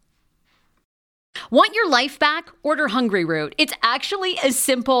 Enjoy. Want your life back? Order Hungry Root. It's actually as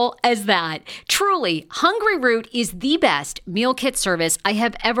simple as that. Truly, Hungry Root is the best meal kit service I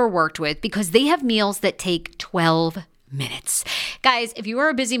have ever worked with because they have meals that take 12 minutes. Guys, if you are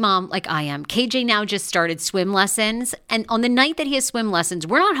a busy mom like I am, KJ now just started swim lessons. And on the night that he has swim lessons,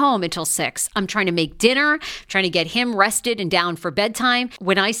 we're not home until 6. I'm trying to make dinner, trying to get him rested and down for bedtime.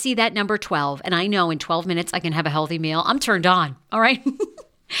 When I see that number 12, and I know in 12 minutes I can have a healthy meal, I'm turned on. All right.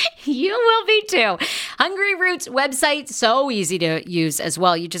 You will be too. Hungry Root's website, so easy to use as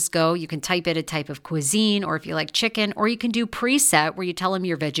well. You just go, you can type in a type of cuisine, or if you like chicken, or you can do preset where you tell them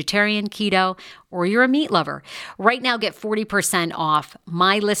you're vegetarian, keto, or you're a meat lover. Right now, get 40% off.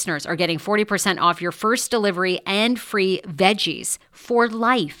 My listeners are getting 40% off your first delivery and free veggies for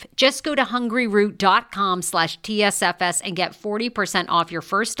life. Just go to hungryroot.com/TSFS and get 40% off your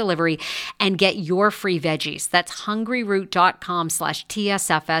first delivery and get your free veggies. That's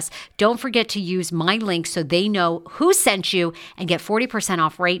hungryroot.com/TSFS. Don't forget to use my link so they know who sent you and get 40%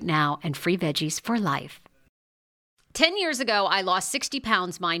 off right now and free veggies for life. 10 years ago, I lost 60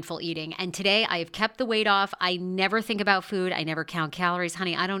 pounds mindful eating, and today I have kept the weight off. I never think about food. I never count calories.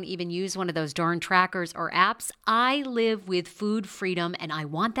 Honey, I don't even use one of those darn trackers or apps. I live with food freedom, and I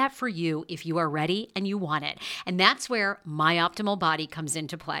want that for you if you are ready and you want it. And that's where My Optimal Body comes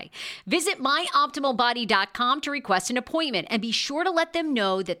into play. Visit myoptimalbody.com to request an appointment, and be sure to let them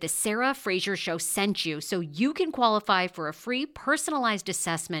know that the Sarah Fraser Show sent you so you can qualify for a free personalized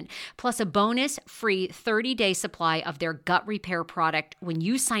assessment plus a bonus free 30-day supply of their gut repair product when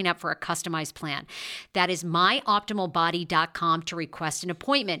you sign up for a customized plan. That is myoptimalbody.com to request an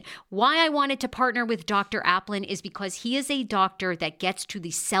appointment. Why I wanted to partner with Dr. Applin is because he is a doctor that gets to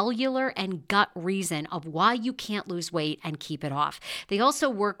the cellular and gut reason of why you can't lose weight and keep it off. They also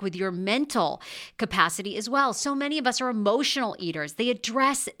work with your mental capacity as well. So many of us are emotional eaters. They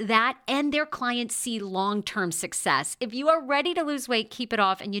address that, and their clients see long-term success. If you are ready to lose weight, keep it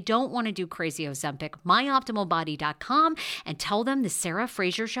off, and you don't want to do crazy Ozempic, myoptimalbody.com sarahfraser.com and tell them the Sarah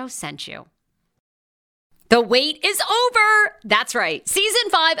Fraser Show sent you. The wait is over. That's right. Season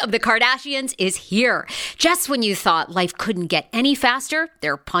 5 of The Kardashians is here. Just when you thought life couldn't get any faster,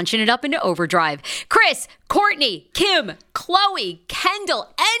 they're punching it up into overdrive. Kris, Kourtney, Kim, Khloe, Kendall,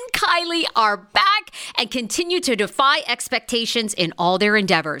 and Kylie are back and continue to defy expectations in all their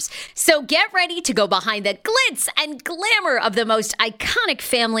endeavors. So get ready to go behind the glitz and glamour of the most iconic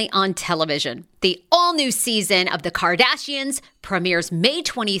family on television. The all-new season of The Kardashians premieres May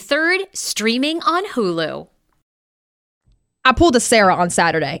 23rd, streaming on Hulu. I pulled a Sarah on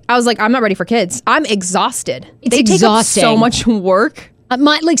Saturday. I was like, I'm not ready for kids. I'm exhausted. It's they exhausting. Take up so much work.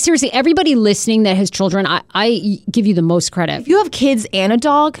 Seriously, everybody listening that has children, I give you the most credit. If you have kids and a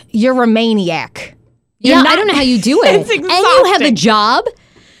dog, you're a maniac. I don't know how you do it. It's exhausting. And you have a job?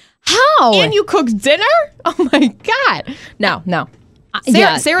 How? And you cook dinner? Oh my God. No.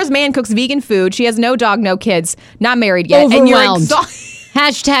 Sarah's man cooks vegan food. She has no dog, no kids, not married yet. Overwhelmed. And you're exhausted.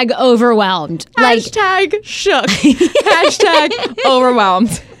 Hashtag overwhelmed. Hashtag shook. Hashtag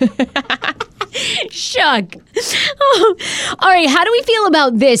overwhelmed. Shook. All right, how do we feel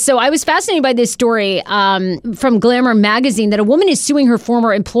about this? So I was fascinated by this story from Glamour magazine that a woman is suing her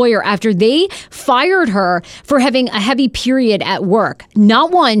former employer after they fired her for having a heavy period at work.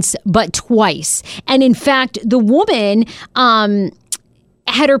 Not once, but twice. And in fact, the woman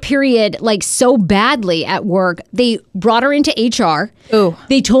had her period like so badly at work, they brought her into HR. Ooh.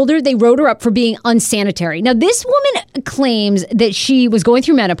 They wrote her up for being unsanitary. Now, this woman claims that she was going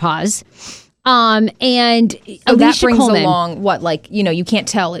through menopause. And that Alicia brings Coleman, along what, you can't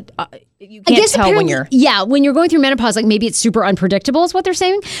tell it. You can't tell when you're... Yeah, when you're going through menopause, like maybe it's super unpredictable is what they're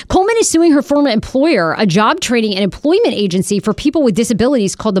saying. Coleman is suing her former employer, a job training and employment agency for people with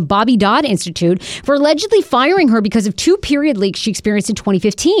disabilities called the Bobby Dodd Institute, for allegedly firing her because of 2 period leaks she experienced in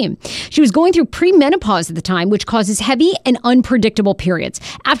 2015. She was going through premenopause at the time, which causes heavy and unpredictable periods.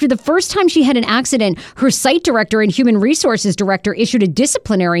 After the first time she had an accident, her site director and human resources director issued a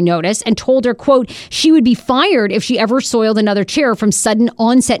disciplinary notice and told her, quote, she would be fired if she ever soiled another chair from sudden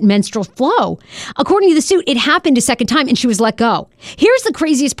onset menstrual flow. According to the suit, it happened a second time and she was let go. Here's the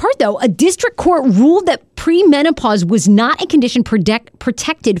craziest part, though. A district court ruled that premenopause was not a condition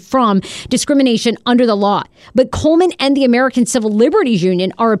protected from discrimination under the law. But Coleman and the American Civil Liberties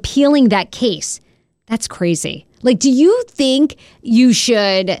Union are appealing that case. That's crazy. Like, do you think you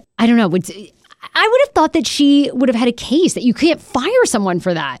should, I don't know, I would have thought that she would have had a case that you can't fire someone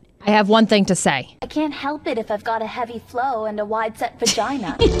for that. I have one thing to say. I can't help it if I've got a heavy flow and a wide-set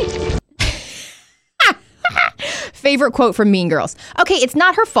vagina. Favorite quote from Mean Girls. Okay, it's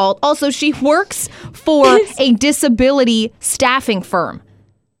not her fault. Also, she works for a disability staffing firm.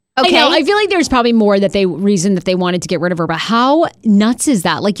 Okay, I know. I feel like there's probably more reason that they wanted to get rid of her, but how nuts is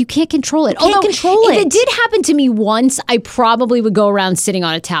that? Like, you can't control it. Can't control it. If it did happen to me once, I probably would go around sitting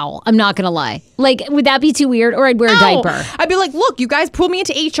on a towel. I'm not gonna lie. Like, would that be too weird? Or I'd wear a diaper. I'd be like, look, you guys pulled me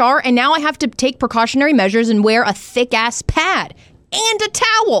into HR, and now I have to take precautionary measures and wear a thick ass pad and a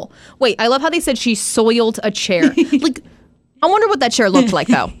towel. Wait, I love how they said she soiled a chair. Like, I wonder what that chair looked like,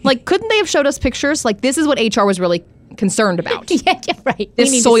 though. Like, couldn't they have showed us pictures? Like, this is what HR was really concerned about. Yeah, right.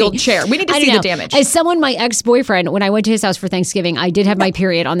 This soiled chair. We need to see the damage. As someone, my ex-boyfriend, when I went to his house for Thanksgiving, I did have my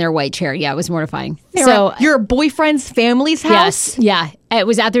period on their white chair. Yeah, it was mortifying. So your boyfriend's family's house? Yes. Yeah. It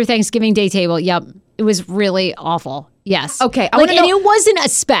was at their Thanksgiving Day table. Yep. It was really awful. Yes. Okay. And it wasn't a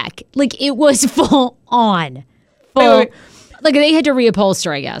speck. Like, it was full on. Wait. Like, they had to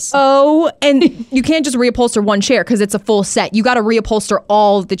reupholster, I guess. Oh, and you can't just reupholster one chair because it's a full set. You got to reupholster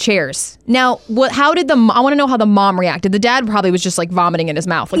all the chairs. Now, I want to know how the mom reacted. The dad probably was just like vomiting in his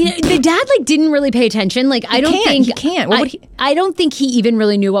mouth. Like, the dad didn't really pay attention. Like, I don't think he can't. What would he? I don't think he even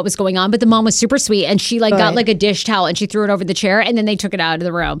really knew what was going on. But the mom was super sweet, and she got like a dish towel and she threw it over the chair, and then they took it out of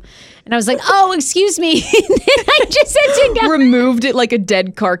the room. And I was like, "Oh, excuse me." And then I just had to go. Removed it like a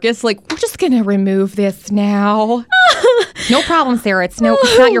dead carcass. Like, we're just gonna remove this now. No problem, Sarah. It's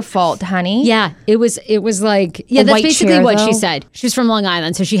not your fault, honey. Yeah, it was like, yeah, that's basically chair, what though. she said. She's from Long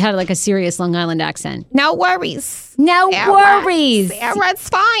Island, so she had like a serious Long Island accent. No worries. No worries. Sarah, it's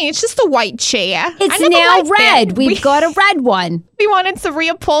fine. It's just a white chair. It's now red. We've got a red one. We wanted to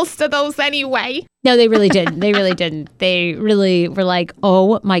reupholster those anyway. No, they really didn't. They really didn't. They really were like,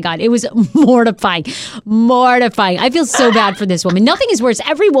 oh my God. It was mortifying. Mortifying. I feel so bad for this woman. Nothing is worse.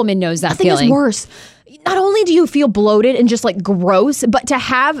 Every woman knows that feeling. Nothing is worse. Not only do you feel bloated and just like gross, but to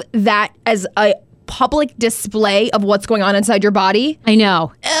have that as a public display of what's going on inside your body. I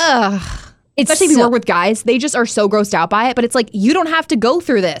know. Ugh. Especially if you work with guys, they just are so grossed out by it. But it's like, you don't have to go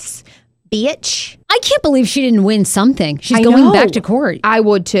through this, bitch. I can't believe she didn't win something. She's going back to court. I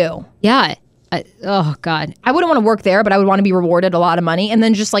would too. Yeah. Oh God. I wouldn't want to work there, but I would want to be rewarded a lot of money and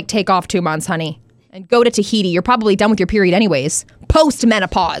then just like take off 2 months, honey, and go to Tahiti. You're probably done with your period anyways.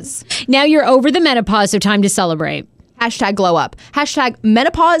 Post-menopause. Now you're over the menopause, so time to celebrate. Hashtag glow up. Hashtag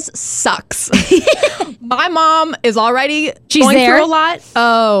menopause sucks. My mom is already going there. through a lot.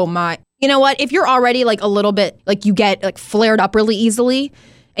 Oh my. You know what? If you're already like a little bit, like you get like flared up really easily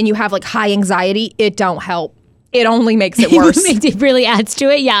and you have like high anxiety, it don't help. It only makes it worse. It really adds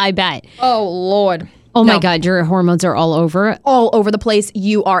to it. Yeah, I bet. Oh Lord. Oh No. my God, your hormones are all over. All over the place.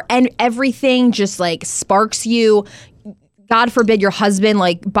 You are, and everything just like sparks you. God forbid your husband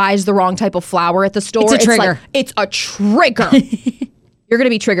like buys the wrong type of flour at the store. It's a trigger. It's a trigger. You're going to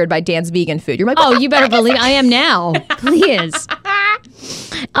be triggered by Dan's vegan food. You're like, Oh, you better believe I am now. Please.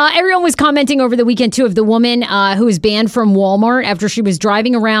 Everyone was commenting over the weekend, too, of the woman who was banned from Walmart after she was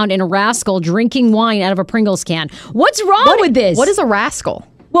driving around in a Rascal drinking wine out of a Pringles can. What's wrong with this? What is a Rascal?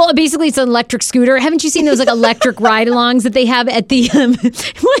 Well, basically, it's an electric scooter. Haven't you seen those like electric ride-alongs that they have at the?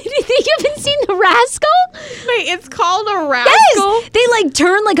 What? You haven't seen the Rascal? Wait, it's called a Rascal? Yes, they like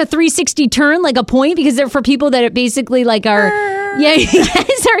turn like a 360 turn, like a point, because they're for people that are basically like are are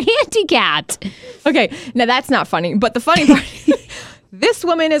handicapped. Okay, now that's not funny, but the funny part is this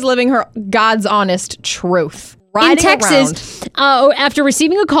woman is living her God's honest truth. In Texas, after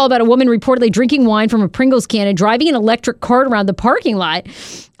receiving a call about a woman reportedly drinking wine from a Pringles can and driving an electric cart around the parking lot,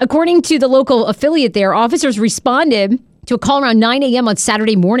 according to the local affiliate there, officers responded to a call around 9 a.m. on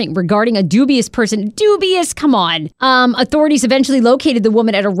Saturday morning regarding a dubious person. Dubious? Come on. Authorities eventually located the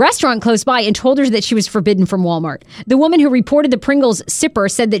woman at a restaurant close by and told her that she was forbidden from Walmart. The woman who reported the Pringles sipper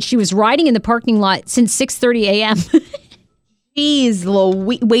said that she was riding in the parking lot since 6:30 a.m. Jeez,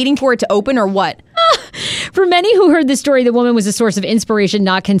 waiting for it to open or what? For many who heard this story, the woman was a source of inspiration,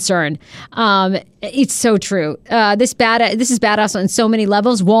 not concern. It's so true. This is badass on so many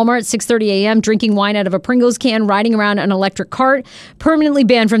levels. Walmart, 6:30 a.m., drinking wine out of a Pringles can, riding around an electric cart, permanently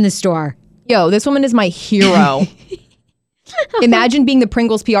banned from the store. Yo, this woman is my hero. Imagine being the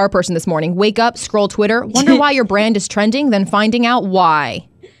Pringles PR person this morning. Wake up, scroll Twitter, wonder why your brand is trending, then finding out why.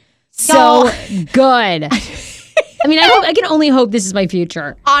 So good. I mean, I can only hope this is my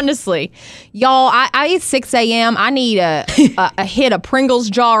future. Honestly, y'all, I eat 6 a.m. I need a hit a Pringles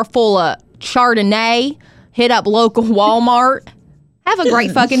jar full of Chardonnay, hit up local Walmart. Have a great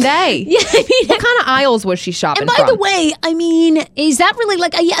fucking day. Yeah, I mean, what kind of aisles was she shopping and by from? the way, I mean, is that really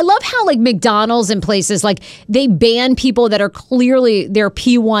like, I love how like McDonald's and places like they ban people that are clearly their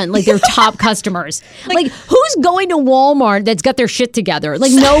P1, like their top customers. Like who's going to Walmart that's got their shit together?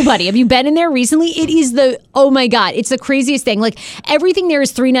 Like nobody. Have you been in there recently? It is oh my God, it's the craziest thing. Like everything there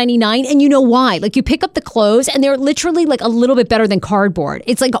is $3.99 and you know why? Like you pick up the clothes and they're literally like a little bit better than cardboard.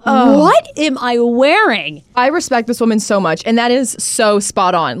 It's like, what am I wearing? I respect this woman so much, and that is so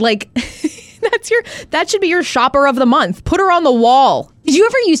spot on. Like, that should be your shopper of the month. Put her on the wall. Did you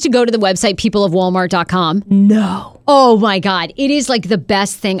ever used to go to the website peopleofwalmart.com? No. Oh my God. It is like the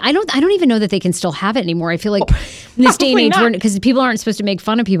best thing. I don't even know that they can still have it anymore. I feel like in this day and age, because people aren't supposed to make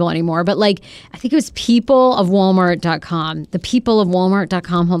fun of people anymore, but like, I think it was peopleofwalmart.com. The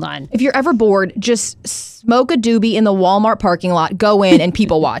peopleofwalmart.com. Hold on. If you're ever bored, just smoke a doobie in the Walmart parking lot, go in and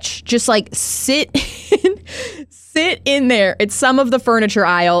people watch. Just like sit in there. It's some of the furniture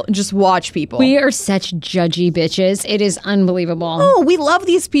aisle. Just watch people. We are such judgy bitches. It is unbelievable. Oh, we love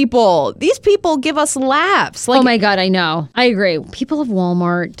these people. These people give us laughs. Like, oh my God, I know. I agree.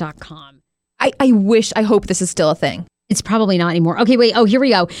 Peopleofwalmart.com. I hope this is still a thing. It's probably not anymore. Okay, wait. Oh, here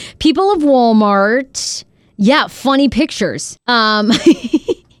we go. People of Walmart. Yeah, funny pictures.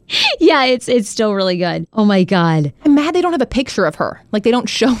 Yeah, it's still really good. Oh my God. I'm mad they don't have a picture of her. Like they don't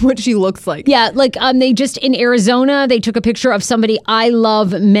show what she looks like. Yeah, like they just in Arizona, they took a picture of somebody, I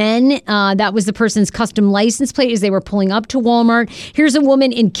love men. That was the person's custom license plate as they were pulling up to Walmart. Here's a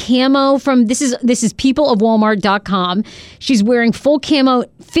woman in camo from this is peopleofwalmart.com. She's wearing full camo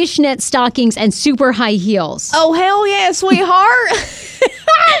fishnet stockings and super high heels. Oh hell yeah, sweetheart.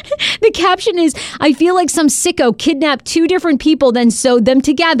 The caption is, I feel like some sicko kidnapped two different people then sewed them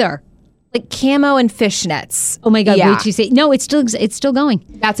together. Like camo and fishnets. Oh my God, yeah. wait till you say, no, it's still going.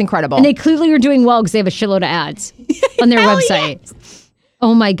 That's incredible. And they clearly are doing well because they have a shitload of ads on their website. Yes.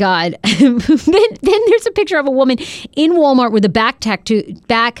 Oh my God. then there's a picture of a woman in Walmart with a back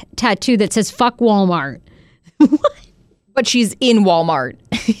tattoo that says, fuck Walmart. What? But she's in Walmart.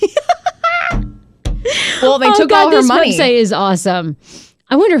 Well, they took all her money. This website is awesome.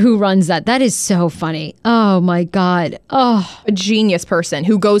 I wonder who runs that. That is so funny. Oh my God. Oh, a genius person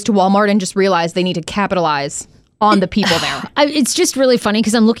who goes to Walmart and just realized they need to capitalize on the people there. It's just really funny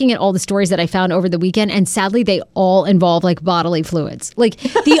because I'm looking at all the stories that I found over the weekend, and sadly, they all involve like bodily fluids. Like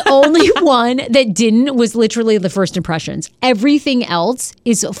the only one that didn't was literally the first impressions. Everything else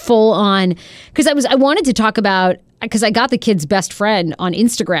is full on. Because I wanted to talk about, because I got the kid's best friend on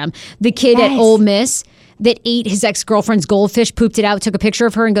Instagram, the kid at Ole Miss that ate his ex-girlfriend's goldfish, pooped it out, took a picture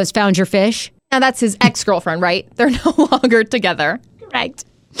of her, and goes, "Found your fish." Now that's his ex-girlfriend, right? They're no longer together. Correct.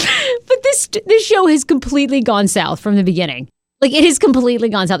 But this show has completely gone south from the beginning. Like, it has completely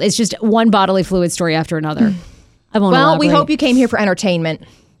gone south. It's just one bodily fluid story after another. I won't Well, we elaborate. hope you came here for entertainment.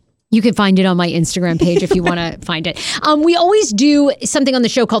 You can find it on my Instagram page if you want to find it. We always do something on the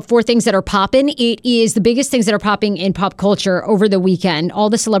show called 4 Things That Are Poppin'. It is the biggest things that are popping in pop culture over the weekend. All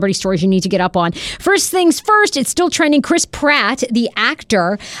the celebrity stories you need to get up on. First things first, it's still trending. Chris Pratt, the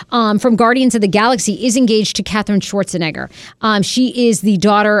actor from Guardians of the Galaxy, is engaged to Katherine Schwarzenegger. She is the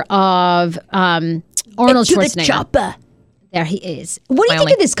daughter of Arnold Schwarzenegger. There he is. What do you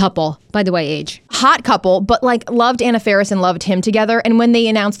think of this couple, by the way, Age? Hot couple, but like loved Anna Faris and loved him together. And when they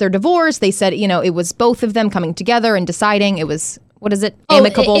announced their divorce, they said, it was both of them coming together and deciding it was, what is it?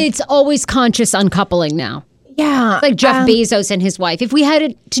 Amicable. It's always conscious uncoupling now. Yeah. Like Jeff Bezos and his wife. If we had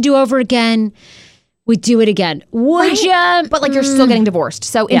it to do over again, we'd do it again. Would ya? But like you're still getting divorced.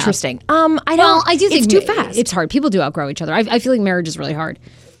 So interesting. I do think it's too fast. It's hard. People do outgrow each other. I feel like marriage is really hard.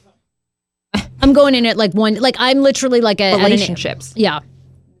 I'm going in at like one, like I'm literally like a relationships.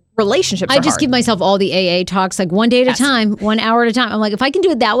 Relationships. I just give myself all the AA talks, like one day at a time, 1 hour at a time. I'm like, if I can do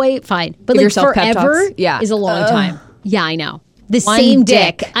it that way, fine. But Give like yourself pep forever talks. is a long time. Yeah, I know. The One same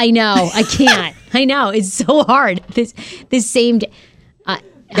dick. dick. I know. I can't. I know. It's so hard. This same.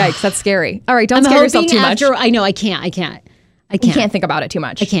 Yikes, that's scary. All right, don't I'm scare yourself too much. I know. I can't. You can't think about it too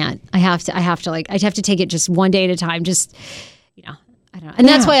much. I can't. I have to take it just one day at a time. Just, I don't know. And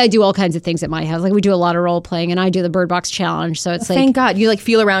that's why I do all kinds of things at my house. Like we do a lot of role playing, and I do the Bird Box challenge. So it's like, thank God you like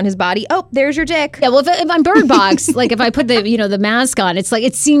feel around his body. Oh, there's your dick. yeah. Well, if I'm Bird Box, like if I put the the mask on, it's like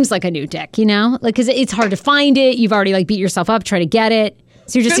it seems like a new dick, like because it's hard to find it. You've already like beat yourself up trying to get it,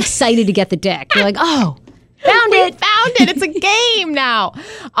 so you're just excited to get the dick. You're like, oh. Found it. It's a game now.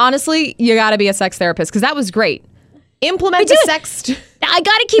 Honestly, you got to be a sex therapist because that was great. Implement the sex. I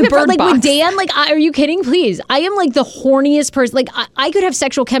got to keep it Bird like Box. with Dan. Like, are you kidding? Please. I am like the horniest person. Like, I could have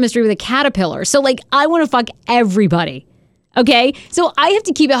sexual chemistry with a caterpillar. So, like, I want to fuck everybody. Okay? So, I have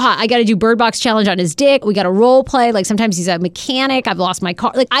to keep it hot. I got to do Bird Box challenge on his dick. We got to role play. Like, sometimes he's a mechanic. I've lost my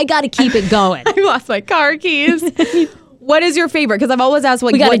car. Like, I got to keep it going. I lost my car keys. What is your favorite? Because I've always asked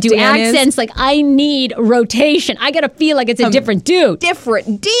we got to do Dan accents. Like, I need rotation. I got to feel like it's a different dude.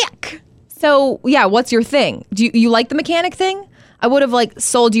 Different dick. So, yeah, what's your thing? Do you like the mechanic thing? I would have like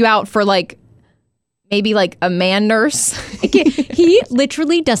sold you out for like maybe like a man nurse. He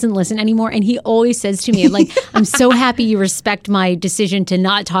literally doesn't listen anymore, and he always says to me, like, I'm so happy you respect my decision to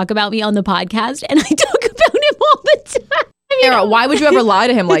not talk about me on the podcast, and I talk about him all the time. Sarah, why would you ever lie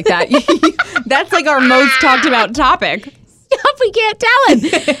to him like that? That's like our most talked about topic. Stop, we can't tell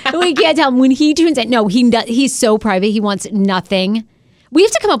him. We can't tell him. When he tunes in, no, he's so private, he wants nothing. We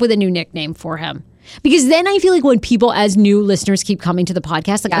have to come up with a new nickname for him. Because then I feel like when people, as new listeners, keep coming to the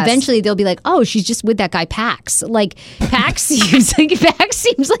podcast, like eventually they'll be like, "Oh, she's just with that guy Pax." Like Pax seems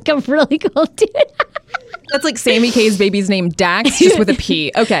like a really cool dude. That's like Sammy K's baby's name, Dax, just with a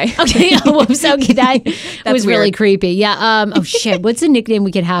P. Okay. Okay. Whoops. Okay. That was really weird. creepy. Yeah. Oh shit. What's a nickname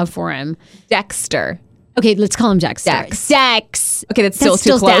we could have for him? Dexter. Okay. Let's call him Dexter. Dex. Okay, that's still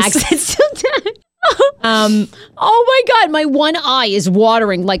too close. Dax. It's still Dax. Oh my God, my one eye is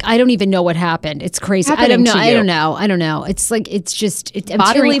watering. Like I don't even know what happened. It's crazy. I don't know. It's like I'm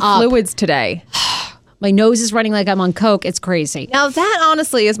Bodily tearing up. fluids today. My nose is running like I'm on coke. It's crazy. Now that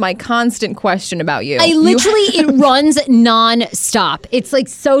honestly is my constant question about you. It runs nonstop. It's like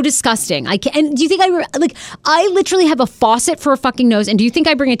so disgusting. I can't. And do you think I literally have a faucet for a fucking nose? And do you think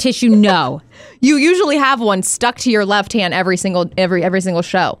I bring a tissue? No. You usually have one stuck to your left hand every single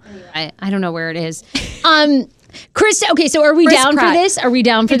show. I don't know where it is. Chris, okay, so are we down Pratt. for this? Are we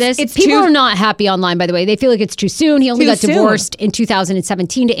down for this? It's People are not happy online, by the way. They feel like it's too soon. He only got divorced in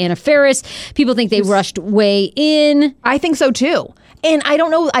 2017 to Anna Faris. People think they rushed way in. I think so too. And I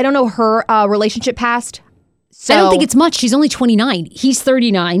don't know her relationship past. So I don't think it's much. She's only 29. He's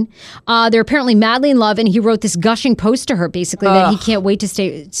 39. They're apparently madly in love, and he wrote this gushing post to her, basically, that he can't wait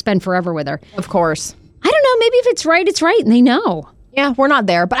to spend forever with her. Of course. I don't know. Maybe if it's right, and they know. Yeah, we're not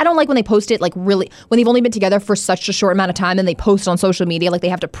there. But I don't like when they post it, like really, when they've only been together for such a short amount of time and they post on social media, like they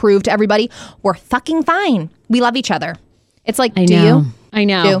have to prove to everybody, we're fucking fine. We love each other. It's like, I do know. you? I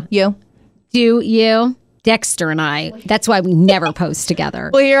know. Do you? Do you? Dexter and I. That's why we never post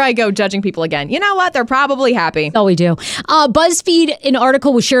together. Well, here I go judging people again. You know what? They're probably happy. Oh, we do. BuzzFeed, an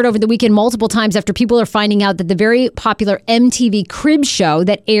article was shared over the weekend multiple times after people are finding out that the very popular MTV Cribs show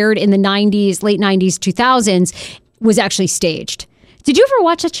that aired in the 90s, late 90s, 2000s was actually staged. Did you ever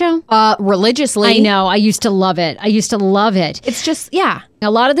watch that show? Religiously. I know. I used to love it. It's just, yeah. A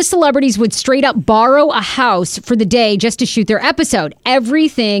lot of the celebrities would straight up borrow a house for the day just to shoot their episode.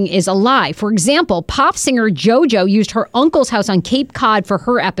 Everything is a lie. For example, pop singer JoJo used her uncle's house on Cape Cod for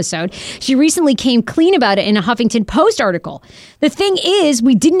her episode. She recently came clean about it in a Huffington Post article. The thing is,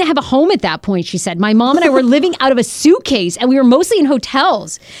 we didn't have a home at that point, she said. My mom and I were living out of a suitcase, and we were mostly in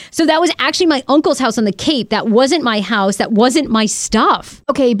hotels. So that was actually my uncle's house on the Cape. That wasn't my house. That wasn't my stuff.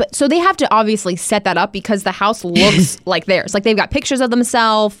 Okay, but so they have to obviously set that up because the house looks like theirs. Like they've got pictures of themselves.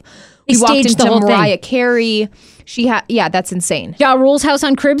 We walked staged into the whole Mariah thing. Carey. Yeah, that's insane. Ja Rule's house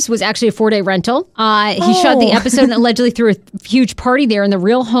on Cribs was actually a 4-day rental. He shot the episode and allegedly threw a huge party there, and the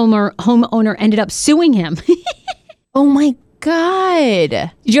real homeowner ended up suing him. Oh my God.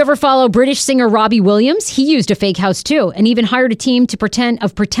 Did you ever follow British singer Robbie Williams? He used a fake house too, and even hired a team to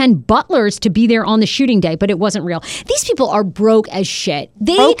pretend butlers to be there on the shooting day, but it wasn't real. These people are broke as shit.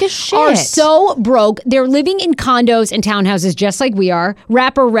 They Broke as shit. are so broke. They're living in condos and townhouses just like we are.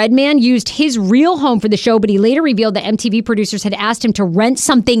 Rapper Redman used his real home for the show, but he later revealed that MTV producers had asked him to rent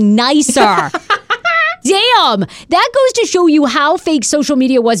something nicer. Damn, that goes to show you how fake social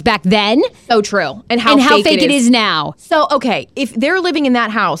media was back then So true. And how fake it is now. So, okay, if they're living in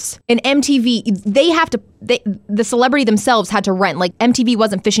that house and MTV, the celebrity themselves had to rent. Like MTV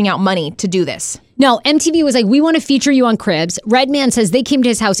wasn't fishing out money to do this. No, MTV was like, we want to feature you on Cribs. Redman says they came to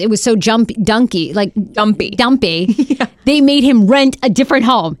his house. It was so dumpy. Yeah. They made him rent a different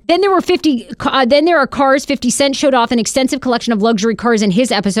home. Then there are cars. 50 Cent showed off an extensive collection of luxury cars in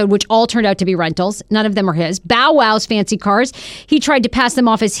his episode, which all turned out to be rentals. None of them are his. Bow Wow's fancy cars. He tried to pass them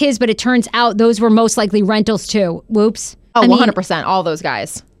off as his, but it turns out those were most likely rentals too. Whoops. Oh, 100%. All those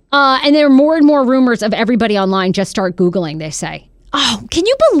guys. And there are more and more rumors of everybody online. Just start Googling, they say. Oh, can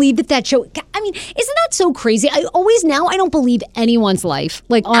you believe that show? I mean, isn't that so crazy? I don't believe anyone's life.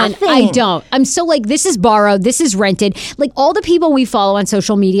 I don't. I'm so like, this is borrowed. This is rented. Like all the people we follow on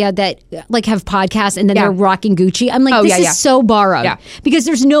social media that like have podcasts and then they're rocking Gucci. I'm like, this is so borrowed. Yeah. Because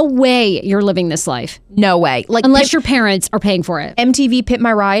there's no way you're living this life. No way. Like unless your parents are paying for it. MTV Pimp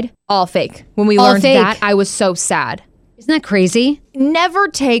My Ride, all fake. When we learned that, I was so sad. Isn't that crazy? Never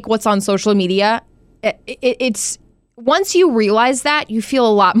take what's on social media. It's once you realize that, you feel a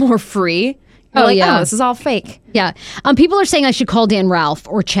lot more free. You're this is all fake. Yeah. People are saying I should call Dan Ralph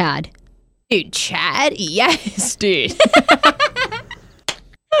or Chad. Dude, Chad? Yes, dude.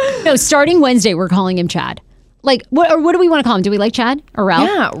 No, starting Wednesday, we're calling him Chad. Like, what do we want to call him? Do we like Chad or Ralph?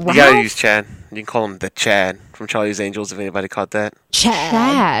 Yeah, Ralph. You gotta use Chad. You can call him the Chad from Charlie's Angels if anybody caught that.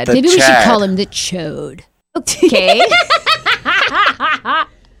 Chad. The Maybe we should Chad. call him the Chode. Okay.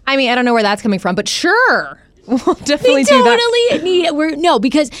 I mean, I don't know where that's coming from, but sure. We'll definitely do that.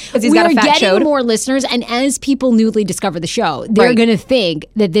 Because he's we got are a fat getting chode. more listeners, and as people newly discover the show, they're going to think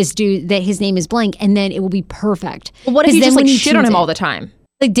that this dude, that his name is blank, and then it will be perfect. Well, what if you then just when like he shit on tunes him in- all the time?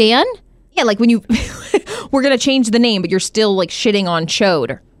 Like Dan? Yeah, like when you, we're going to change the name, but you're still like shitting on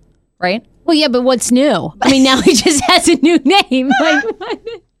Chode, right? Well, yeah, but what's new? I mean, now he just has a new name. Like,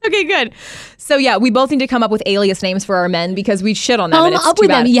 Okay, good. So yeah, we both need to come up with alias names for our men because we shit on them. and it's up too with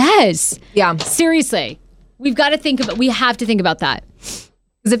bad. them. Yes. Yeah. Seriously. We have to think about that.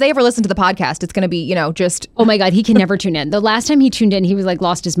 Because if they ever listen to the podcast, it's going to be, just. Oh my God, he can never tune in. The last time he tuned in, he was like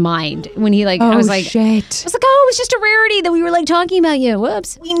lost his mind when he I was like, shit. I was like, oh, it was just a rarity that we were like talking about you.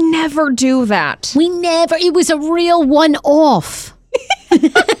 Whoops. We never do that. It was a real one-off.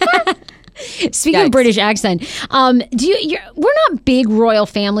 Speaking of British accent, we're not big royal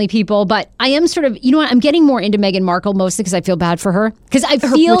family people, but I am sort of, you know what? I'm getting more into Meghan Markle mostly because I feel bad for her. Because I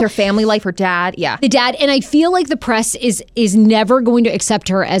feel with her family life, her dad, the dad, and I feel like the press is never going to accept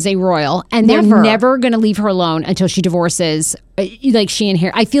her as a royal, and they're Never. never going to leave her alone until she divorces, like she and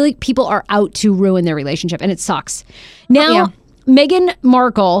Harry. I feel like people are out to ruin their relationship, and it sucks. Now, Meghan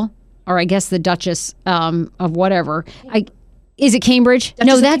Markle, or I guess the Duchess of whatever, is it Cambridge?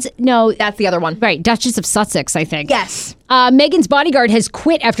 That's the other one. Right, Duchess of Sussex, I think. Yes. Meghan's bodyguard has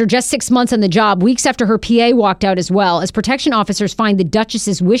quit after just 6 months on the job, weeks after her PA walked out as well, as protection officers find the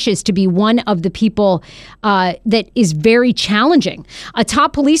Duchess's wishes to be one of the people that is very challenging. A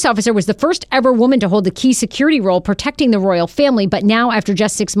top police officer was the first ever woman to hold the key security role protecting the royal family, but now after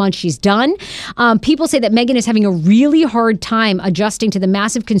just 6 months, she's done. People say that Meghan is having a really hard time adjusting to the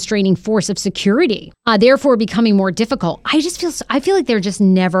massive constraining force of security, therefore becoming more difficult. I feel like they're just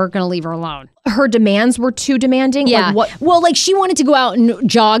never going to leave her alone. her demands were too demanding. Yeah. Like what? Well, like she wanted to go out and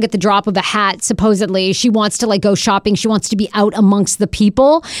jog at the drop of a hat, supposedly. She wants to like go shopping. She wants to be out amongst the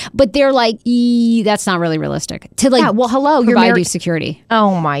people. But they're like, that's not really realistic. To like, Yeah, well, hello, you're provide you married- security.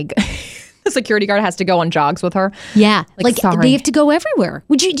 Oh my God. The security guard has to go on jogs with her. Yeah. Like sorry. they have to go everywhere.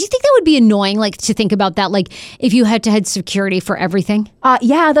 Do you think that would be annoying, like to think about that? Like if you had to have security for everything?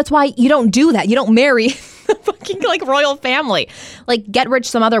 Yeah, that's why you don't do that. You don't marry the fucking like royal family. Like get rich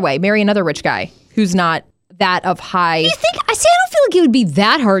some other way. Marry another rich guy who's not that of high. I don't feel like it would be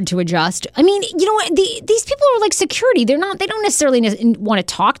that hard to adjust. I mean, you know what? These people are like security. They don't necessarily want to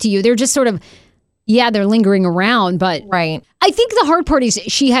talk to you. They're just sort of, they're lingering around, but Right. I think the hard part is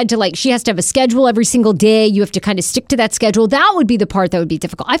she has to have a schedule every single day. You have to kind of stick to that schedule. That would be the part that would be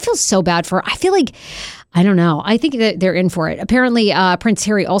difficult. I feel so bad for her. I feel like, I don't know. I think that they're in for it. Apparently, Prince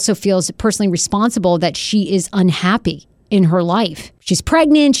Harry also feels personally responsible that she is unhappy in her life. She's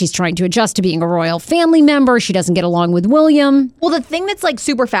pregnant. She's trying to adjust to being a royal family member. She doesn't get along with William. Well, the thing that's like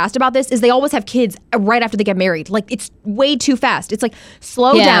super fast about this is they always have kids right after they get married. Like it's way too fast. It's like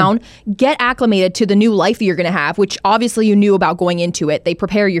slow down, get acclimated to the new life you're going to have, which obviously you knew about going into it. They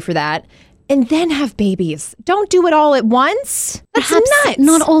prepare you for that. And then have babies. Don't do it all at once. That's Perhaps nuts.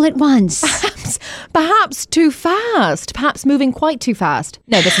 not all at once. Perhaps too fast. Perhaps moving quite too fast.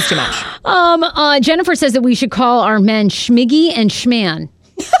 No, this is too much. Jennifer says that we should call our men Schmiggy and Schman.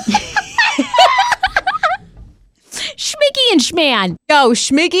 Schmiggy and Schman. Yo,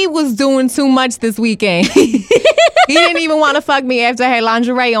 Schmiggy was doing too much this weekend. He didn't even want to fuck me after I had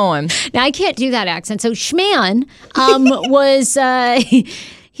lingerie on. Now, I can't do that accent. So Schman was...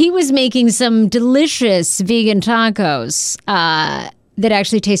 he was making some delicious vegan tacos that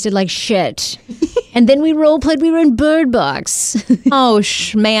actually tasted like shit. And then we role played. We were in Bird Box. Oh,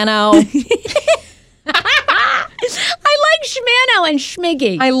 Schmano. I like Schmano and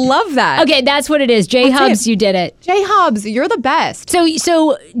Schmiggy. I love that. Okay, that's what it is. J-Hubs, you did it. J-Hubs, you're the best.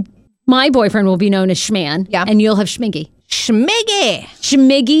 So my boyfriend will be known as Schman. Yeah. And you'll have Schmiggy. Schmiggy.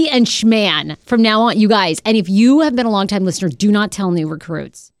 Schmiggy and Schman from now on, you guys. And if you have been a longtime listener, do not tell new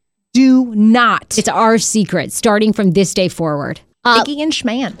recruits. Do not. It's our secret starting from this day forward. Schmiggy and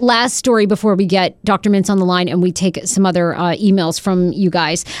Schman. Last story before we get Dr. Mintz on the line and we take some other emails from you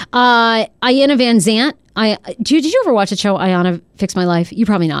guys. Ayanna Van Zant. Did you ever watch the show Ayanna Fix My Life? You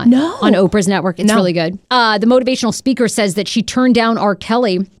probably not. No. On Oprah's network. It's really good. The motivational speaker says that she turned down R.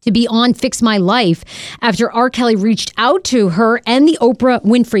 Kelly to be on Fix My Life after R. Kelly reached out to her and the Oprah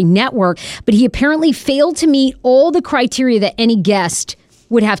Winfrey Network, but he apparently failed to meet all the criteria that any guest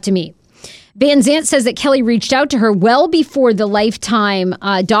would have to meet. Van Zant says that Kelly reached out to her well before the Lifetime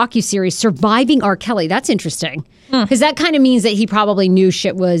docuseries Surviving R. Kelly. That's interesting. Because that kind of means that he probably knew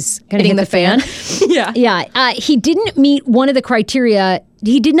shit was going to hit the fan. Yeah. Yeah. He didn't meet one of the criteria.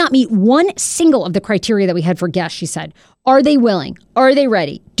 He did not meet one single of the criteria that we had for guests, she said. Are they willing? Are they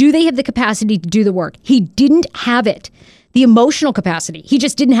ready? Do they have the capacity to do the work? He didn't have it. The emotional capacity. He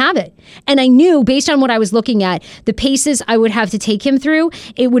just didn't have it. And I knew, based on what I was looking at, the paces I would have to take him through,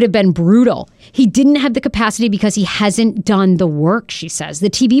 it would have been brutal. He didn't have the capacity because he hasn't done the work, she says. The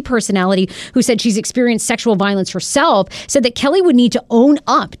TV personality, who said she's experienced sexual violence herself, said that Kelly would need to own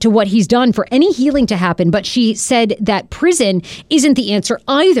up to what he's done for any healing to happen, but she said that prison isn't the answer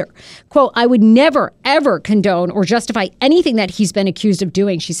either. Quote, I would never, ever condone or justify anything that he's been accused of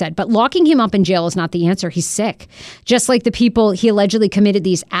doing, she said, but locking him up in jail is not the answer. He's sick. Just like the people he allegedly committed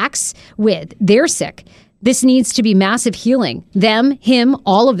these acts with, they're sick. This needs to be massive healing. Them, him,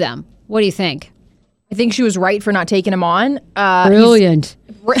 all of them. What do you think? I think she was right for not taking him on. Brilliant.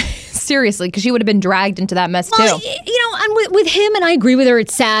 Seriously, because she would have been dragged into that mess too. You know, and with him, and I agree with her,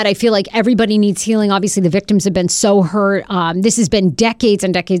 it's sad. I feel like everybody needs healing. Obviously, the victims have been so hurt. This has been decades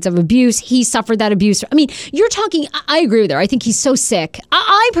and decades of abuse. He suffered that abuse. I mean, you're talking, I agree with her. I think he's so sick.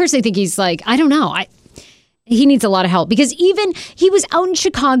 I personally think he's like, I don't know. He needs a lot of help because even he was out in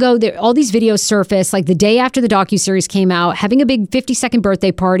Chicago. All these videos surfaced like the day after the docuseries came out, having a big 52nd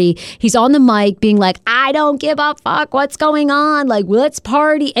birthday party. He's on the mic being like, I don't give a fuck what's going on. Like, let's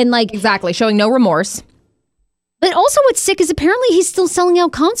party. And like, Exactly. Showing no remorse. but also what's sick is apparently he's still selling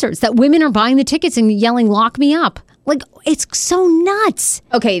out concerts that women are buying the tickets and yelling, lock me up. Like, it's so nuts.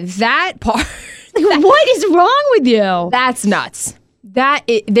 Okay, that part. Like, what is wrong with you? That's nuts.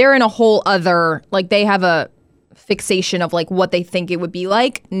 They're in a whole other, like they have a fixation of like what they think it would be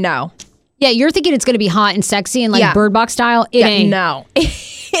like. No. Yeah, you're thinking it's going to be hot and sexy and like Yeah. Bird Box style. It ain't. No.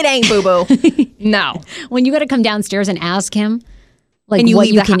 It ain't, boo-boo. No. When you got to come downstairs and ask him like And you what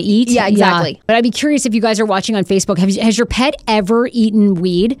leave you the can hou- eat. Yeah, exactly. But I'd be curious if you guys are watching on Facebook. Has your pet ever eaten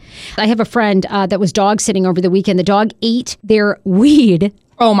weed? I have a friend that was dog sitting over the weekend. The dog ate their weed.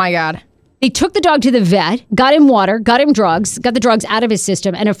 Oh my God. They took the dog to the vet, got him water, got him drugs, got the drugs out of his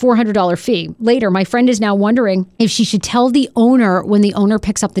system, and a $400 fee. Later, my friend is now wondering if she should tell the owner when the owner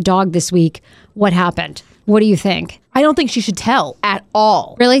picks up the dog this week what happened. What do you think? I don't think she should tell at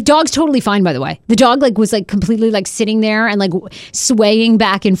all. Really? Dog's totally fine, by the way. The dog was completely sitting there and swaying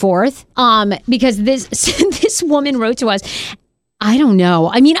back and forth. Because this woman wrote to us. I don't know.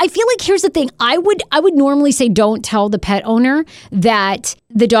 I mean, I feel like here's the thing. I would normally say don't tell the pet owner that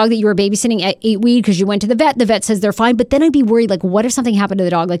the dog that you were babysitting ate weed because you went to the vet. The vet says they're fine. But then I'd be worried, what if something happened to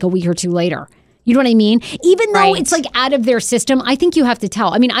the dog a week or two later? You know what I mean? Even though it's out of their system, I think you have to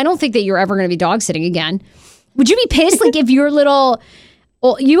tell. I mean, I don't think that you're ever going to be dog sitting again. Would you be pissed if your little...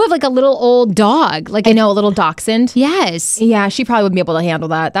 Well, you have a little old dog. I know, a little dachshund. Yes. Yeah, she probably wouldn't be able to handle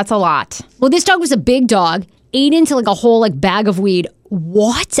that. That's a lot. Well, this dog was a big dog. Ate into a whole bag of weed.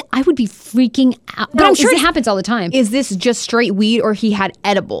 What? I would be freaking out. But I'm sure it happens all the time. Is this just straight weed or he had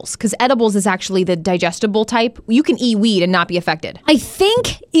edibles? Because edibles is actually the digestible type. You can eat weed and not be affected. I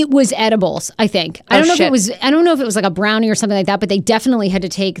think it was edibles. I think. I don't know if it was. I don't know if it was a brownie or something like that. But they definitely had to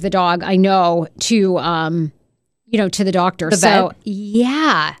take the dog. I know to to the doctor. The vet? So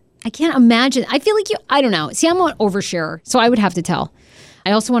yeah, I can't imagine. I feel I don't know. See, I'm an oversharer, so I would have to tell.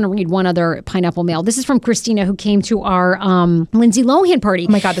 I also want to read one other pineapple mail. This is from Christina, who came to our Lindsay Lohan party.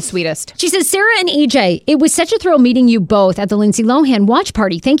 Oh my God, the sweetest. She says, Sarah and AJ, it was such a thrill meeting you both at the Lindsay Lohan watch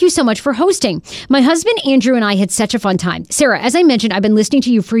party. Thank you so much for hosting. My husband, Andrew, and I had such a fun time. Sarah, as I mentioned, I've been listening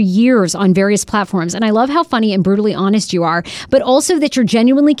to you for years on various platforms, and I love how funny and brutally honest you are, but also that you're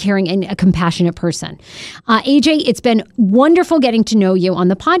genuinely caring and a compassionate person. AJ, it's been wonderful getting to know you on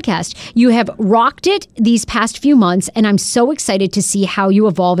the podcast. You have rocked it these past few months, and I'm so excited to see how you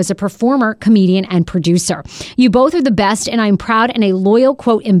evolve as a performer, comedian, and producer. You both are the best, and I'm proud and a loyal,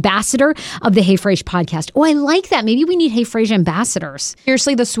 quote, ambassador of the Hey Frase podcast. Oh, I like that. Maybe we need Hey Frase ambassadors.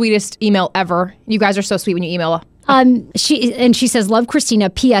 Seriously, the sweetest email ever. You guys are so sweet when you email. She says, love Christina.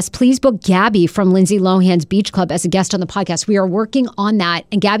 P.S. Please book Gabby from Lindsay Lohan's Beach Club as a guest on the podcast. We are working on that,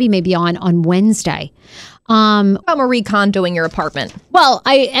 and Gabby may be on Wednesday. About Marie Kondoing your apartment. Well,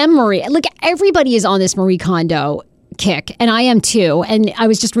 I am Marie. Look, everybody is on this Marie Kondo kick, and I am too. And I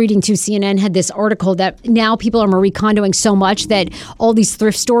was just reading too, CNN had this article that now people are Marie Kondoing so much that all these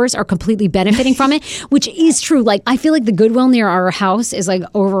thrift stores are completely benefiting from it, which is true. I feel like the Goodwill near our house is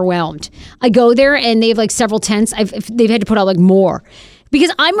overwhelmed. I go there and they have several tents. They've had to put out more.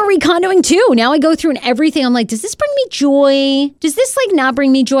 Because I'm Marie Kondoing too. Now I go through and everything. I'm does this bring me joy? Does this not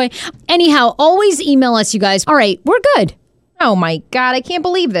bring me joy? Anyhow, always email us, you guys. All right, we're good. Oh my God, I can't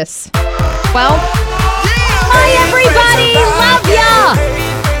believe this. Well, bye everybody. Love ya.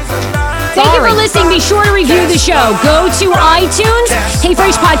 Thank you for listening. Be sure to review the show. Go to iTunes, Hey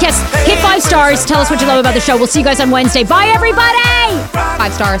Frase Podcast, hit 5 stars. Tell us what you love about the show. We'll see you guys on Wednesday. Bye everybody.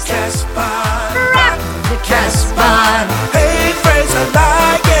 5 stars. Rock the Casbah. Hey, friends, I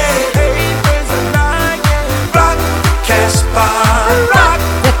like it. Hey, friends, I like it. Rock the Casbah. Rock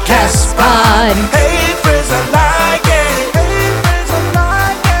the Casbah.